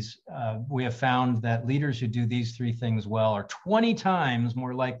studies, we have found that leaders who do these three things well are 20 times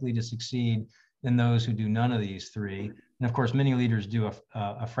more likely to succeed than those who do none of these three. And of course, many leaders do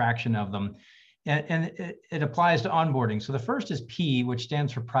a fraction of them. And it applies to onboarding. So the first is P, which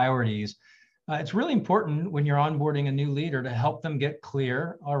stands for priorities. It's really important when you're onboarding a new leader to help them get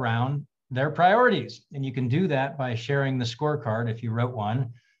clear around their priorities. And you can do that by sharing the scorecard if you wrote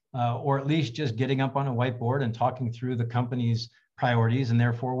one, or at least just getting up on a whiteboard and talking through the company's priorities and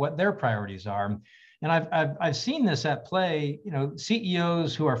therefore what their priorities are. And I've seen this at play.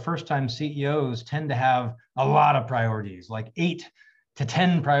 CEOs who are first-time CEOs tend to have a lot of priorities, like 8 to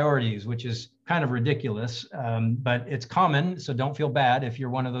 10 priorities, which is kind of ridiculous, but it's common. So don't feel bad if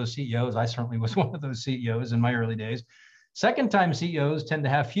you're one of those CEOs. I certainly was one of those CEOs in my early days. Second-time CEOs tend to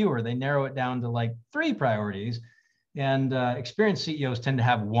have fewer. They narrow it down to like 3 priorities, and experienced CEOs tend to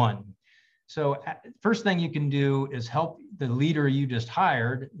have 1. So first thing you can do is help the leader you just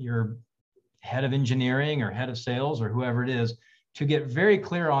hired, your head of engineering or head of sales or whoever it is, to get very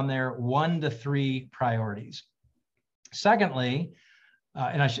clear on their 1 to 3 priorities. Secondly,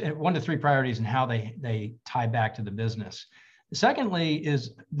 1 to 3 priorities and how they tie back to the business. Secondly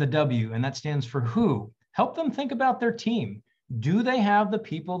is the W, and that stands for who. Help them think about their team. Do they have the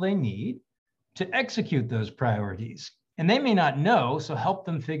people they need to execute those priorities? And they may not know, so help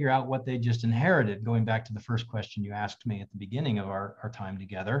them figure out what they just inherited, going back to the first question you asked me at the beginning of our time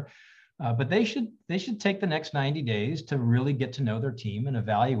together. But they should take the next 90 days to really get to know their team and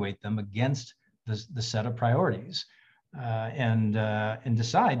evaluate them against the set of priorities, and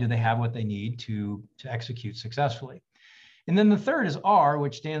decide, do they have what they need to execute successfully? And then the third is R,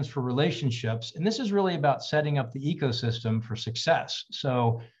 which stands for relationships. And this is really about setting up the ecosystem for success.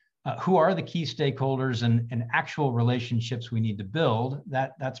 So who are the key stakeholders and actual relationships we need to build?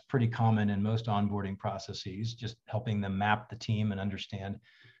 That's pretty common in most onboarding processes, just helping them map the team and understand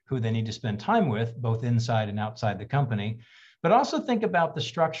who they need to spend time with, both inside and outside the company. But also think about the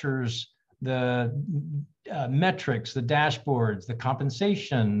structures, the metrics, the dashboards, the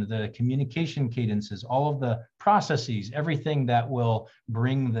compensation, the communication cadences, all of the processes, everything that will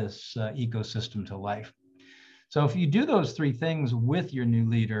bring this ecosystem to life. So if you do those 3 things with your new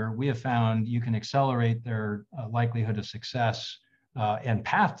leader, we have found you can accelerate their likelihood of success and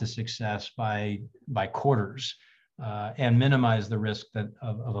path to success by quarters, and minimize the risk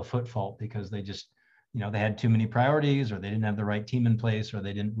of a foot fault, because they just, they had too many priorities, or they didn't have the right team in place, or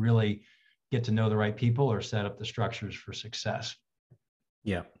they didn't really get to know the right people or set up the structures for success.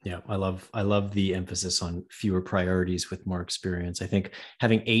 Yeah. I love the emphasis on fewer priorities with more experience. I think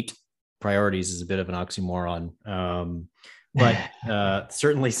having 8 priorities is a bit of an oxymoron, but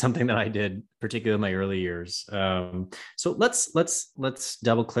certainly something that I did, particularly in my early years. So let's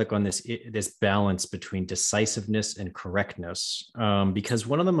double click on this balance between decisiveness and correctness, because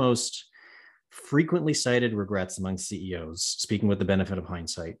one of the most frequently cited regrets among CEOs, speaking with the benefit of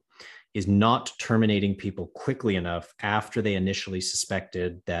hindsight, is not terminating people quickly enough after they initially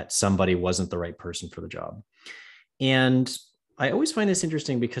suspected that somebody wasn't the right person for the job. And I always find this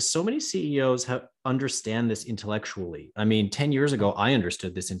interesting because so many CEOs understand this intellectually. I mean, 10 years ago, I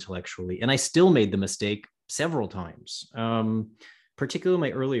understood this intellectually, and I still made the mistake several times, particularly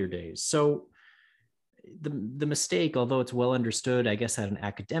in my earlier days. So the mistake, although it's well understood, I guess at an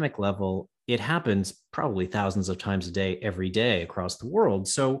academic level, it happens probably thousands of times a day, every day across the world.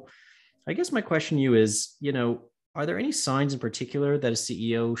 So I guess my question to you is, are there any signs in particular that a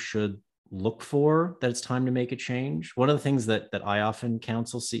CEO should look for that it's time to make a change? One of the things that I often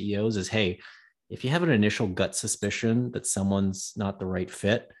counsel CEOs is, hey, if you have an initial gut suspicion that someone's not the right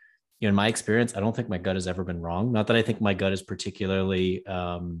fit, in my experience, I don't think my gut has ever been wrong. Not that I think my gut is particularly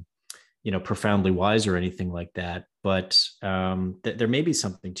profoundly wise or anything like that, but there may be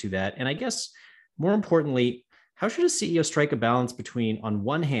something to that. And I guess more importantly, how should a CEO strike a balance between, on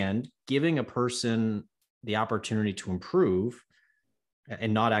one hand, giving a person the opportunity to improve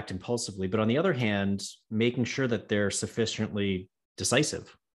and not act impulsively, but on the other hand, making sure that they're sufficiently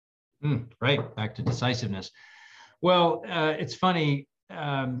decisive? Right, back to decisiveness. Well, it's funny.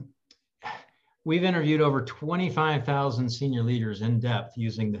 We've interviewed over 25,000 senior leaders in depth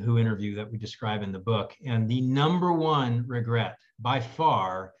using the Who interview that we describe in the book. And the number one regret by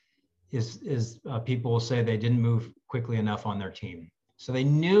far is people will say they didn't move quickly enough on their team. So they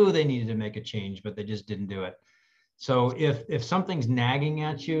knew they needed to make a change, but they just didn't do it. So if something's nagging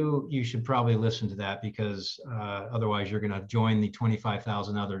at you, you should probably listen to that, because otherwise you're going to join the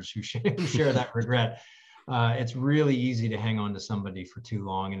 25,000 others who share that regret. It's really easy to hang on to somebody for too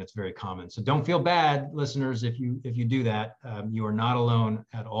long, and it's very common. So don't feel bad, listeners, if you do that. You are not alone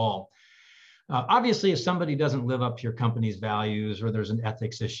at all. Obviously, if somebody doesn't live up to your company's values, or there's an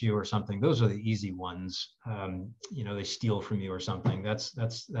ethics issue or something, those are the easy ones. They steal from you or something. That's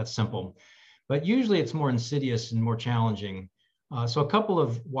simple. But usually it's more insidious and more challenging. So a couple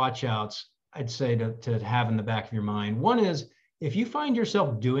of watch outs I'd say to have in the back of your mind. One is, if you find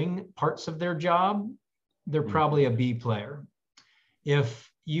yourself doing parts of their job, they're probably a B player.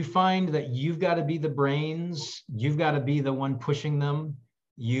 If you find that you've got to be the brains, you've got to be the one pushing them,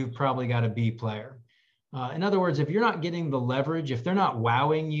 you've probably got a B player. In other words, if you're not getting the leverage, if they're not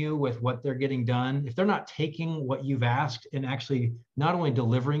wowing you with what they're getting done, if they're not taking what you've asked and actually not only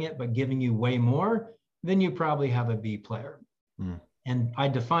delivering it, but giving you way more, then you probably have a B player. And I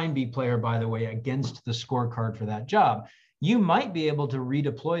define B player, by the way, against the scorecard for that job. You might be able to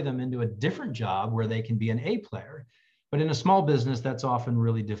redeploy them into a different job where they can be an A player. But in a small business, that's often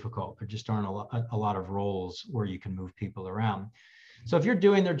really difficult. There just aren't a lot of roles where you can move people around. So if you're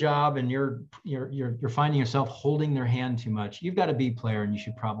doing their job and you're finding yourself holding their hand too much, you've got a B player, and you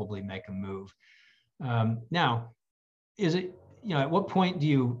should probably make a move. Now, is it, at what point do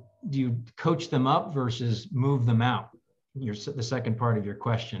you coach them up versus move them out? The second part of your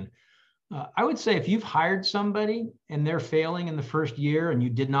question. I would say if you've hired somebody and they're failing in the first year and you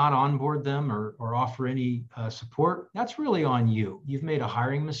did not onboard them or offer any support, that's really on you. You've made a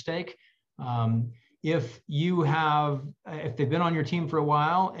hiring mistake. If they've been on your team for a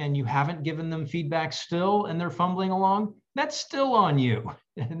while and you haven't given them feedback still and they're fumbling along, that's still on you.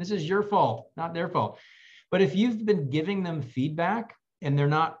 And this is your fault, not their fault. But if you've been giving them feedback and they're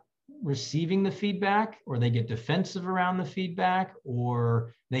not receiving the feedback, or they get defensive around the feedback,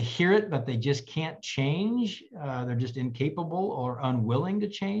 or they hear it, but they just can't change, they're just incapable or unwilling to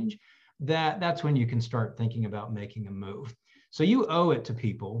change, that's when you can start thinking about making a move. So you owe it to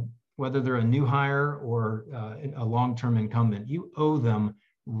people, whether they're a new hire or a long-term incumbent, you owe them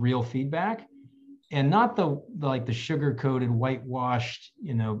real feedback, and not the sugar-coated, whitewashed,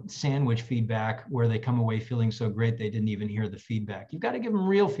 sandwich feedback where they come away feeling so great they didn't even hear the feedback. You've got to give them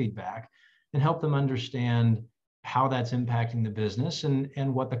real feedback and help them understand how that's impacting the business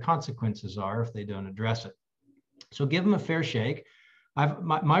and what the consequences are if they don't address it. So give them a fair shake.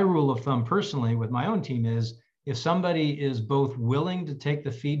 My rule of thumb personally with my own team is, if somebody is both willing to take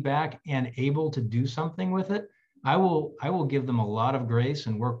the feedback and able to do something with it, I will give them a lot of grace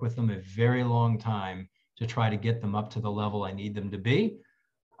and work with them a very long time to try to get them up to the level I need them to be,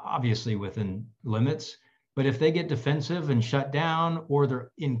 obviously within limits. But if they get defensive and shut down, or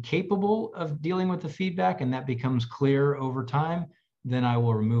they're incapable of dealing with the feedback, and that becomes clear over time, then I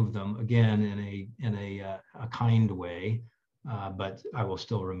will remove them, again in a kind way. But I will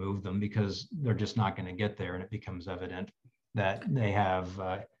still remove them, because they're just not going to get there, and it becomes evident that they have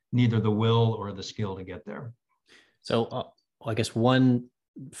neither the will or the skill to get there. So I guess one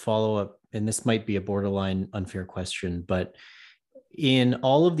follow-up, and this might be a borderline unfair question, but In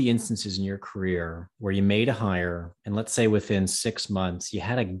all of the instances in your career where you made a hire, and let's say within 6 months, you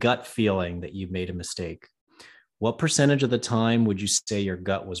had a gut feeling that you made a mistake, what percentage of the time would you say your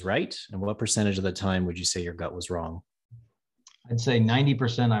gut was right? And what percentage of the time would you say your gut was wrong? I'd say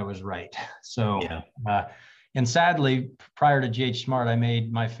 90% I was right. So, Yeah. uh, and sadly, prior to ghSMART, I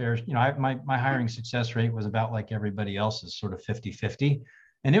made my fair, my hiring success rate was about like everybody else's, sort of 50-50.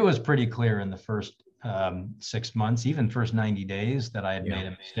 And it was pretty clear in the first 6 months, even first 90 days, that I had Yeah. made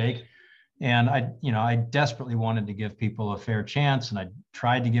a mistake. And I desperately wanted to give people a fair chance, and I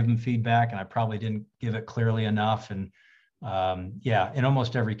tried to give them feedback, and I probably didn't give it clearly enough. And yeah, in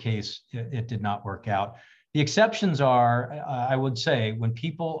almost every case, it did not work out. The exceptions are, I would say, when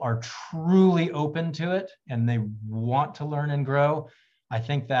people are truly open to it and they want to learn and grow, I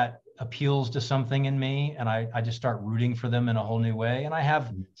think that appeals to something in me, and I just start rooting for them in a whole new way. And I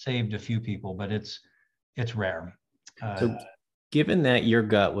have saved a few people, but it's rare. So, given that your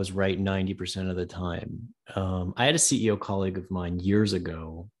gut was right 90% of the time, I had a CEO colleague of mine years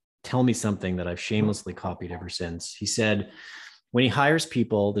ago tell me something that I've shamelessly copied ever since. He said, when he hires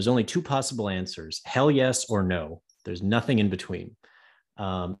people, there's only two possible answers: hell yes or no. There's nothing in between.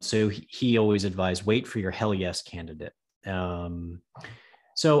 So he always advised, wait for your hell yes candidate.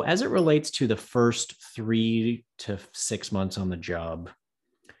 So as it relates to the first 3 to 6 months on the job,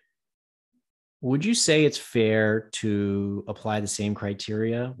 would you say it's fair to apply the same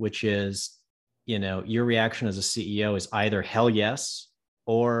criteria, which is, your reaction as a CEO is either hell yes,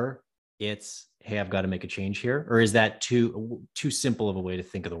 or it's, hey, I've got to make a change here? Or is that too simple of a way to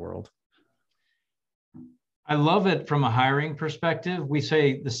think of the world? I love it from a hiring perspective. We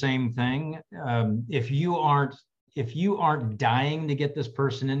say the same thing. If you aren't dying to get this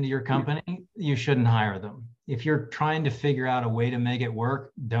person into your company, you shouldn't hire them. If you're trying to figure out a way to make it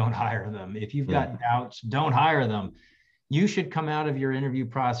work, don't hire them. If you've got doubts, don't hire them. You should come out of your interview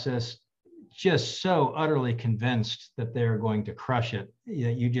process just so utterly convinced that they're going to crush it,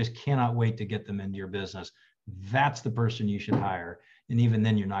 that you just cannot wait to get them into your business. That's the person you should hire. And even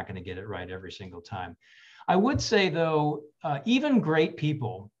then, you're not going to get it right every single time. I would say, though, even great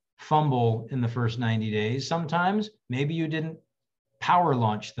people fumble in the first 90 days. Sometimes maybe you didn't power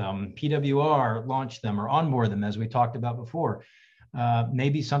launch them, PWR launch them, or onboard them, as we talked about before.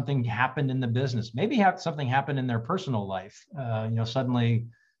 Maybe something happened in the business. Maybe something happened in their personal life. Suddenly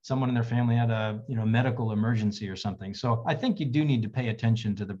someone in their family had a medical emergency or something. So I think you do need to pay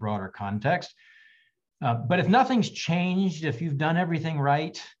attention to the broader context. But if nothing's changed, if you've done everything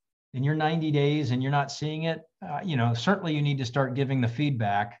right in your 90 days and you're not seeing it, certainly you need to start giving the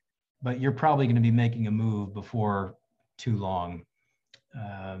feedback, but you're probably going to be making a move before too long.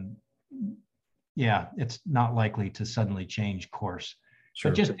 Yeah, it's not likely to suddenly change course.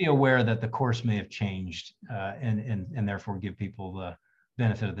 Sure. But just be aware that the course may have changed, and therefore give people the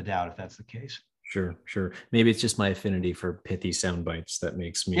benefit of the doubt if that's the case. Sure. Maybe it's just my affinity for pithy sound bites that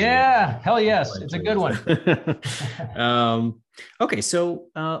makes me. Yeah, hell yes, it's a good one. Okay, so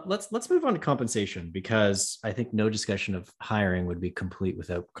let's move on to compensation, because I think no discussion of hiring would be complete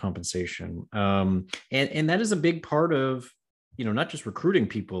without compensation. And that is a big part of, not just recruiting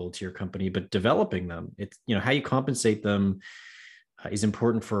people to your company, but developing them. It's, how you compensate them is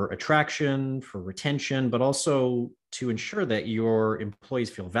important for attraction, for retention, but also to ensure that your employees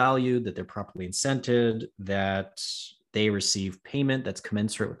feel valued, that they're properly incented, that they receive payment that's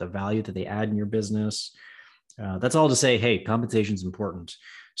commensurate with the value that they add in your business. That's all to say, hey, compensation is important.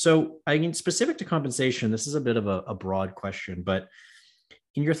 So, I mean, specific to compensation, this is a bit of a broad question, but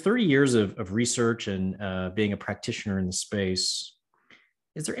in your 30 years of research and being a practitioner in the space,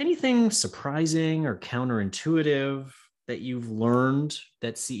 is there anything surprising or counterintuitive that you've learned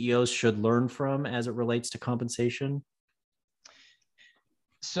that CEOs should learn from as it relates to compensation?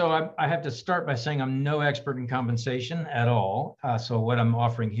 So I have to start by saying I'm no expert in compensation at all. So what I'm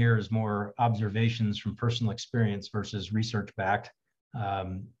offering here is more observations from personal experience versus research backed.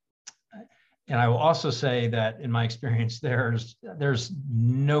 And I will also say that in my experience, there's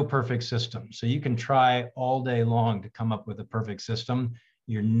no perfect system. So you can try all day long to come up with a perfect system.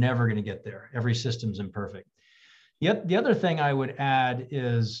 You're never going to get there. Every system's imperfect. Yet the other thing I would add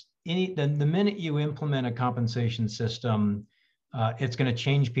is the minute you implement a compensation system, it's going to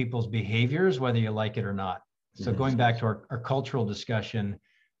change people's behaviors, whether you like it or not. So going back to our cultural discussion,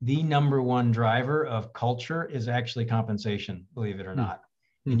 the number one driver of culture is actually compensation, believe it or not.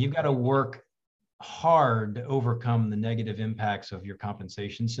 And you've got to work hard to overcome the negative impacts of your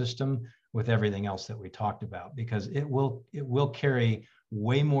compensation system with everything else that we talked about, because it will carry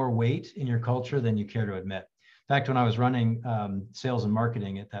way more weight in your culture than you care to admit. In fact, when I was running sales and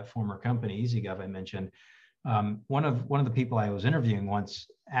marketing at that former company, EasyGov, I mentioned, One of the people I was interviewing once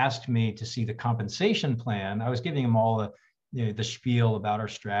asked me to see the compensation plan. I was giving him all the spiel about our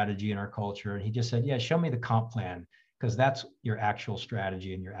strategy and our culture, and he just said, "Yeah, show me the comp plan because that's your actual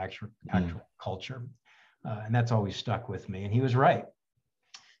strategy and your actual culture." And that's always stuck with me. And he was right.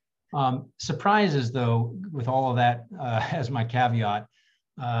 Surprises, though, with all of that as my caveat.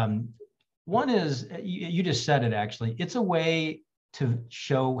 One is, you just said it actually, it's a way to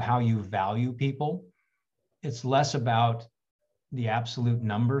show how you value people. It's less about the absolute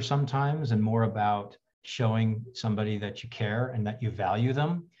number sometimes and more about showing somebody that you care and that you value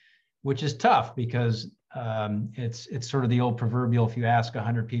them, which is tough because it's sort of the old proverbial, if you ask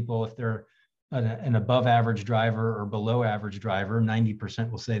 100 people if they're an above average driver or below average driver,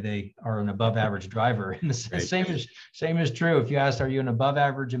 90% will say they are an above average driver. And the Right. same is true. If you ask, are you an above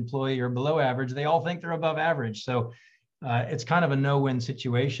average employee or below average? They all think they're above average. So it's kind of a no-win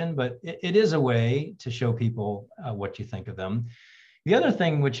situation, but it is a way to show people what you think of them. The other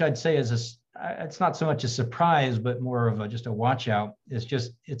thing, which I'd say is it's not so much a surprise, but more of just a watch out, is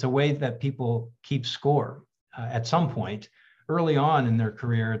just it's a way that people keep score at some point early on in their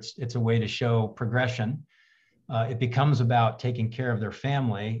career. It's a way to show progression. It becomes about taking care of their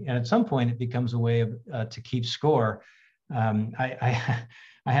family, and at some point, it becomes a way to keep score. I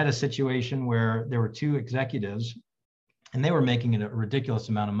had a situation where there were two executives, and they were making a ridiculous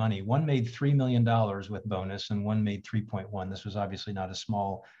amount of money. One made $3 million with bonus, and one made 3.1. This was obviously not a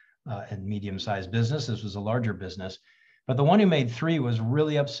small and medium-sized business. This was a larger business. But the one who made three was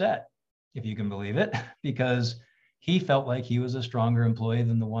really upset, if you can believe it, because he felt like he was a stronger employee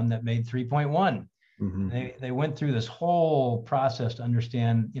than the one that made 3.1. Mm-hmm. They went through this whole process to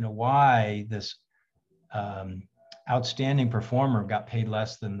understand, why this outstanding performer got paid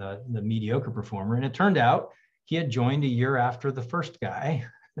less than the mediocre performer. And it turned out he had joined a year after the first guy,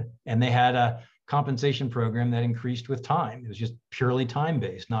 and they had a compensation program that increased with time. It was just purely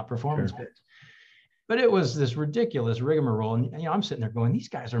time-based, not performance-based. Sure. But it was this ridiculous rigmarole. And I'm sitting there going, these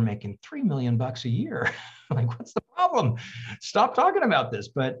guys are making $3 million a year. Like, what's the problem? Stop talking about this.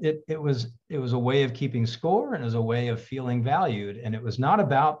 But it was a way of keeping score, and it was a way of feeling valued. And it was not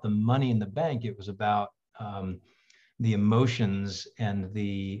about the money in the bank. It was about the emotions and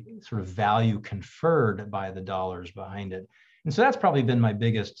the sort of value conferred by the dollars behind it. And so that's probably been my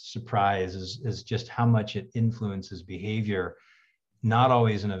biggest surprise is just how much it influences behavior, not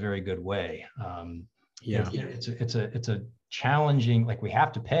always in a very good way. It's a challenging, like, we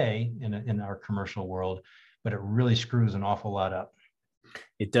have to pay in our commercial world, but it really screws an awful lot up.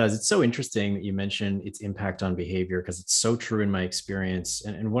 It does. It's so interesting that you mentioned its impact on behavior, because it's so true in my experience.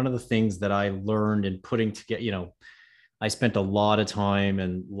 And one of the things that I learned in putting together, I spent a lot of time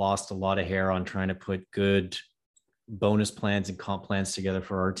and lost a lot of hair on trying to put good bonus plans and comp plans together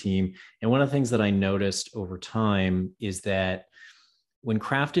for our team. And one of the things that I noticed over time is that when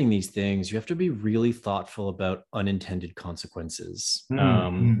crafting these things, you have to be really thoughtful about unintended consequences.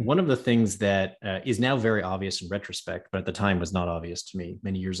 Mm-hmm. One of the things that is now very obvious in retrospect, but at the time was not obvious to me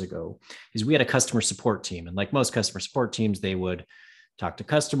many years ago, is we had a customer support team. And like most customer support teams, they would talk to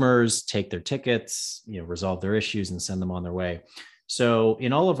customers, take their tickets, resolve their issues, and send them on their way. So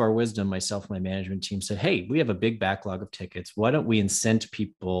in all of our wisdom, myself and my management team said, hey, we have a big backlog of tickets. Why don't we incent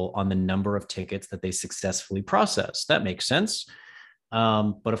people on the number of tickets that they successfully process? That makes sense.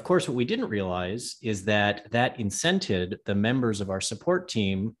 But of course, what we didn't realize is that incented the members of our support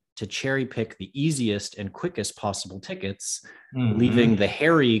team to cherry pick the easiest and quickest possible tickets, leaving the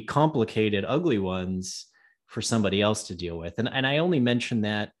hairy, complicated, ugly ones for somebody else to deal with. And I only mention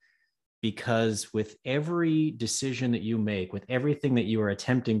that because with every decision that you make, with everything that you are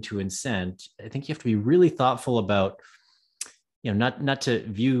attempting to incent, I think you have to be really thoughtful about, not to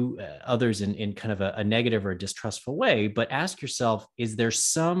view others in kind of a negative or a distrustful way, but ask yourself, is there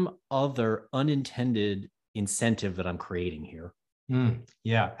some other unintended incentive that I'm creating here?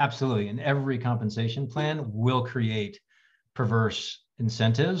 Yeah, absolutely. And every compensation plan will create perverse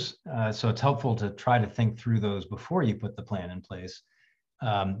incentives. So it's helpful to try to think through those before you put the plan in place.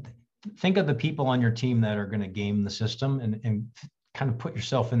 Think of the people on your team that are going to game the system, and kind of put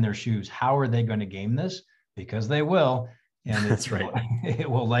yourself in their shoes. How are they going to game this? Because they will. And That's right. It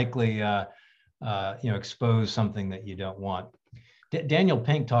will likely expose something that you don't want. Daniel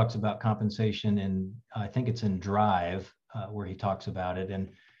Pink talks about compensation, and I think it's in Drive where he talks about it. And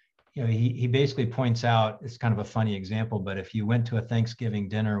he basically points out, it's kind of a funny example, but if you went to a Thanksgiving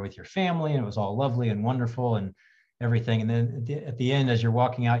dinner with your family and it was all lovely and wonderful and everything, and then at the end, as you're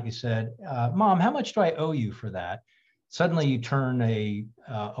walking out, you said, Mom, how much do I owe you for that? Suddenly you turn a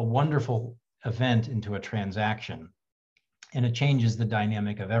wonderful event into a transaction, and it changes the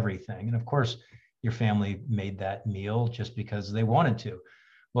dynamic of everything. And of course, your family made that meal just because they wanted to.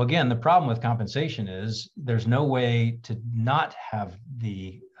 Well, again, the problem with compensation is there's no way to not have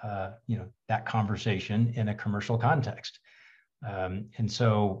that conversation in a commercial context. And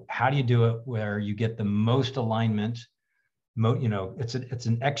so how do you do it where you get the most alignment? It's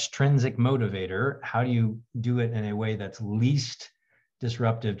an extrinsic motivator. How do you do it in a way that's least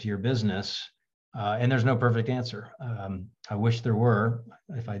disruptive to your business? And there's no perfect answer. I wish there were.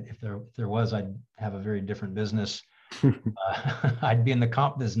 If there was, I'd have a very different business. I'd be in the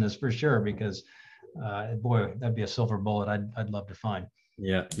comp business for sure, because boy, that'd be a silver bullet I'd love to find.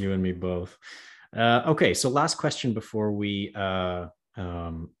 Yeah, you and me both. Okay, so last question before we wrap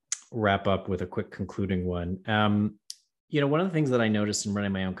up with a quick concluding one. One of the things that I noticed in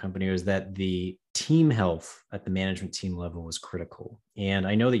running my own company was that the team health at the management team level was critical. And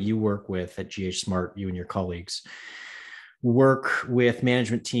I know that you work with at ghSMART, you and your colleagues work with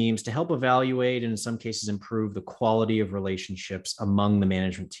management teams to help evaluate and in some cases improve the quality of relationships among the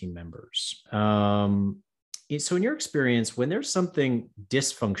management team members. So in your experience, when there's something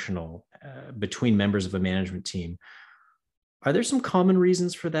dysfunctional between members of a management team, are there some common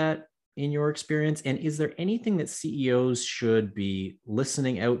reasons for that in your experience? And is there anything that CEOs should be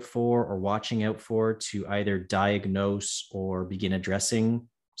listening out for or watching out for to either diagnose or begin addressing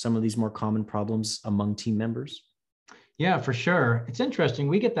some of these more common problems among team members? Yeah, for sure. It's interesting.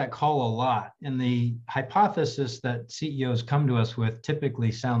 We get that call a lot. And the hypothesis that CEOs come to us with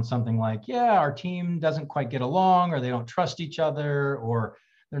typically sounds something like, yeah, our team doesn't quite get along, or they don't trust each other, or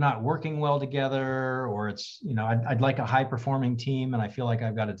they're not working well together, or it's, I'd like a high performing team and I feel like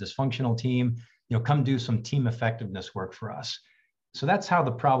I've got a dysfunctional team, come do some team effectiveness work for us. So that's how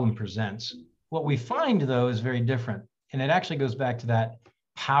the problem presents. What we find though is very different. And it actually goes back to that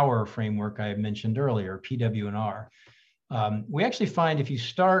power framework I mentioned earlier, PW&R. We actually find if you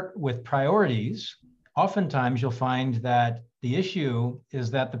start with priorities, oftentimes you'll find that the issue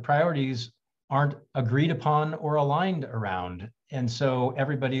is that the priorities aren't agreed upon or aligned around. And so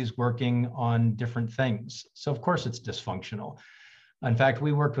everybody's working on different things. So of course it's dysfunctional. In fact,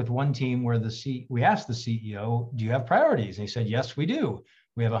 we worked with one team where we asked the CEO, do you have priorities? And he said, yes, we do.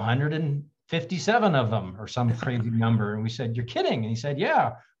 We have 157 of them, or some crazy number. And we said, you're kidding. And he said,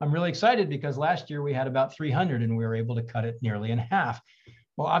 yeah, I'm really excited because last year we had about 300 and we were able to cut it nearly in half.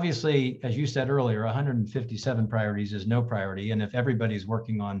 Well, obviously, as you said earlier, 157 priorities is no priority. And if everybody's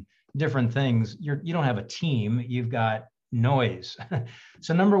working on different things, you don't have a team, you've got noise.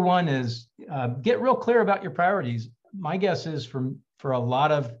 So number one is get real clear about your priorities. My guess is for a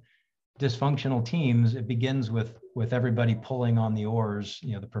lot of dysfunctional teams, it begins with everybody pulling on the oars,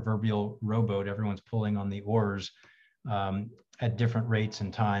 the proverbial rowboat, everyone's pulling on the oars at different rates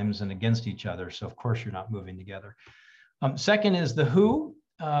and times and against each other. So of course you're not moving together. Second is the who.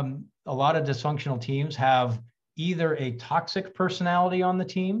 A lot of dysfunctional teams have either a toxic personality on the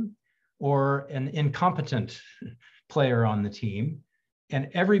team or an incompetent player on the team. And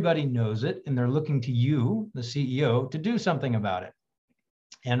everybody knows it, and they're looking to you, the CEO, to do something about it.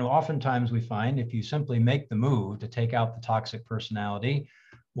 And oftentimes we find if you simply make the move to take out the toxic personality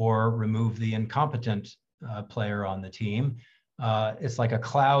or remove the incompetent player on the team, it's like a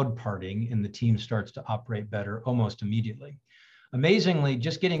cloud parting and the team starts to operate better almost immediately. Amazingly,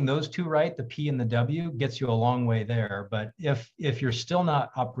 just getting those two right, the P and the W, gets you a long way there. But if you're still not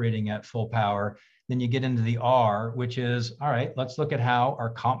operating at full power, then you get into the R, which is, all right, let's look at how our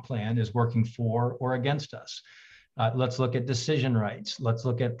comp plan is working for or against us. Let's look at decision rights. Let's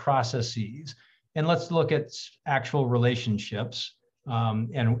look at processes. And let's look at actual relationships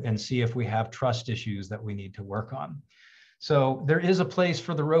and see if we have trust issues that we need to work on. So there is a place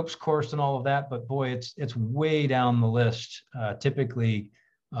for the ropes course and all of that, but boy, it's way down the list. Typically,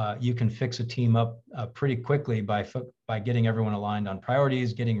 you can fix a team up pretty quickly by getting everyone aligned on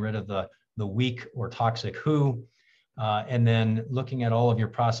priorities, getting rid of the weak or toxic who, and then looking at all of your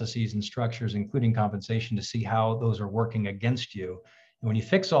processes and structures, including compensation, to see how those are working against you. And when you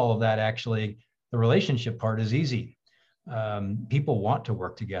fix all of that, actually, the relationship part is easy. People want to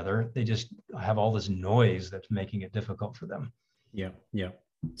work together. They just have all this noise that's making it difficult for them. Yeah,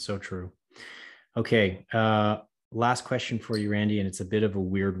 so true. Okay, last question for you, Randy, and it's a bit of a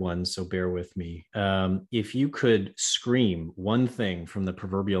weird one, so bear with me. If you could scream one thing from the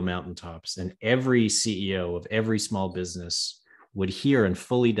proverbial mountaintops and every CEO of every small business would hear and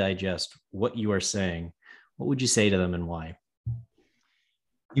fully digest what you are saying, what would you say to them and why?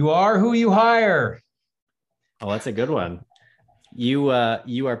 You are who you hire. Oh, that's a good one. You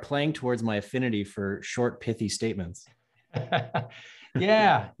are playing towards my affinity for short, pithy statements.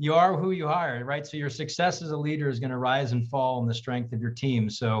 Yeah, you are who you hire, right? So your success as a leader is going to rise and fall on the strength of your team.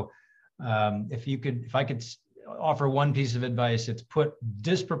 So If I could offer one piece of advice, it's put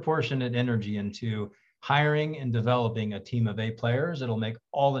disproportionate energy into hiring and developing a team of A players. It'll make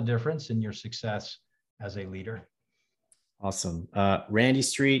all the difference in your success as a leader. Awesome. Randy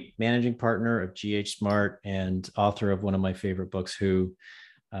Street, managing partner of ghSMART and author of one of my favorite books, Who.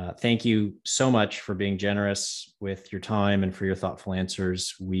 Thank you so much for being generous with your time and for your thoughtful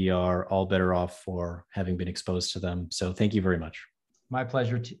answers. We are all better off for having been exposed to them. So thank you very much. My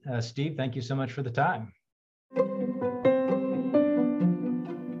pleasure, Steve. Thank you so much for the time.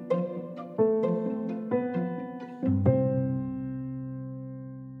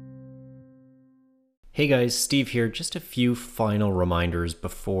 Hey guys, Steve here. Just a few final reminders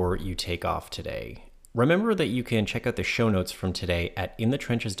before you take off today. Remember that you can check out the show notes from today at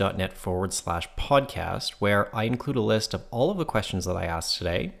inthetrenches.net/podcast, where I include a list of all of the questions that I asked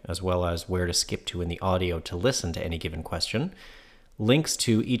today, as well as where to skip to in the audio to listen to any given question, links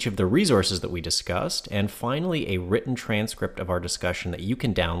to each of the resources that we discussed, and finally a written transcript of our discussion that you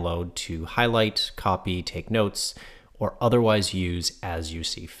can download to highlight, copy, take notes, or otherwise use as you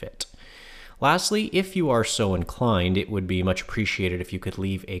see fit. Lastly, if you are so inclined, it would be much appreciated if you could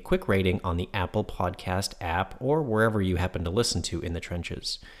leave a quick rating on the Apple Podcast app or wherever you happen to listen to In the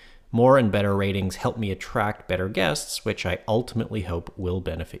Trenches. More and better ratings help me attract better guests, which I ultimately hope will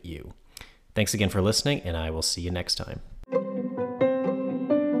benefit you. Thanks again for listening, and I will see you next time.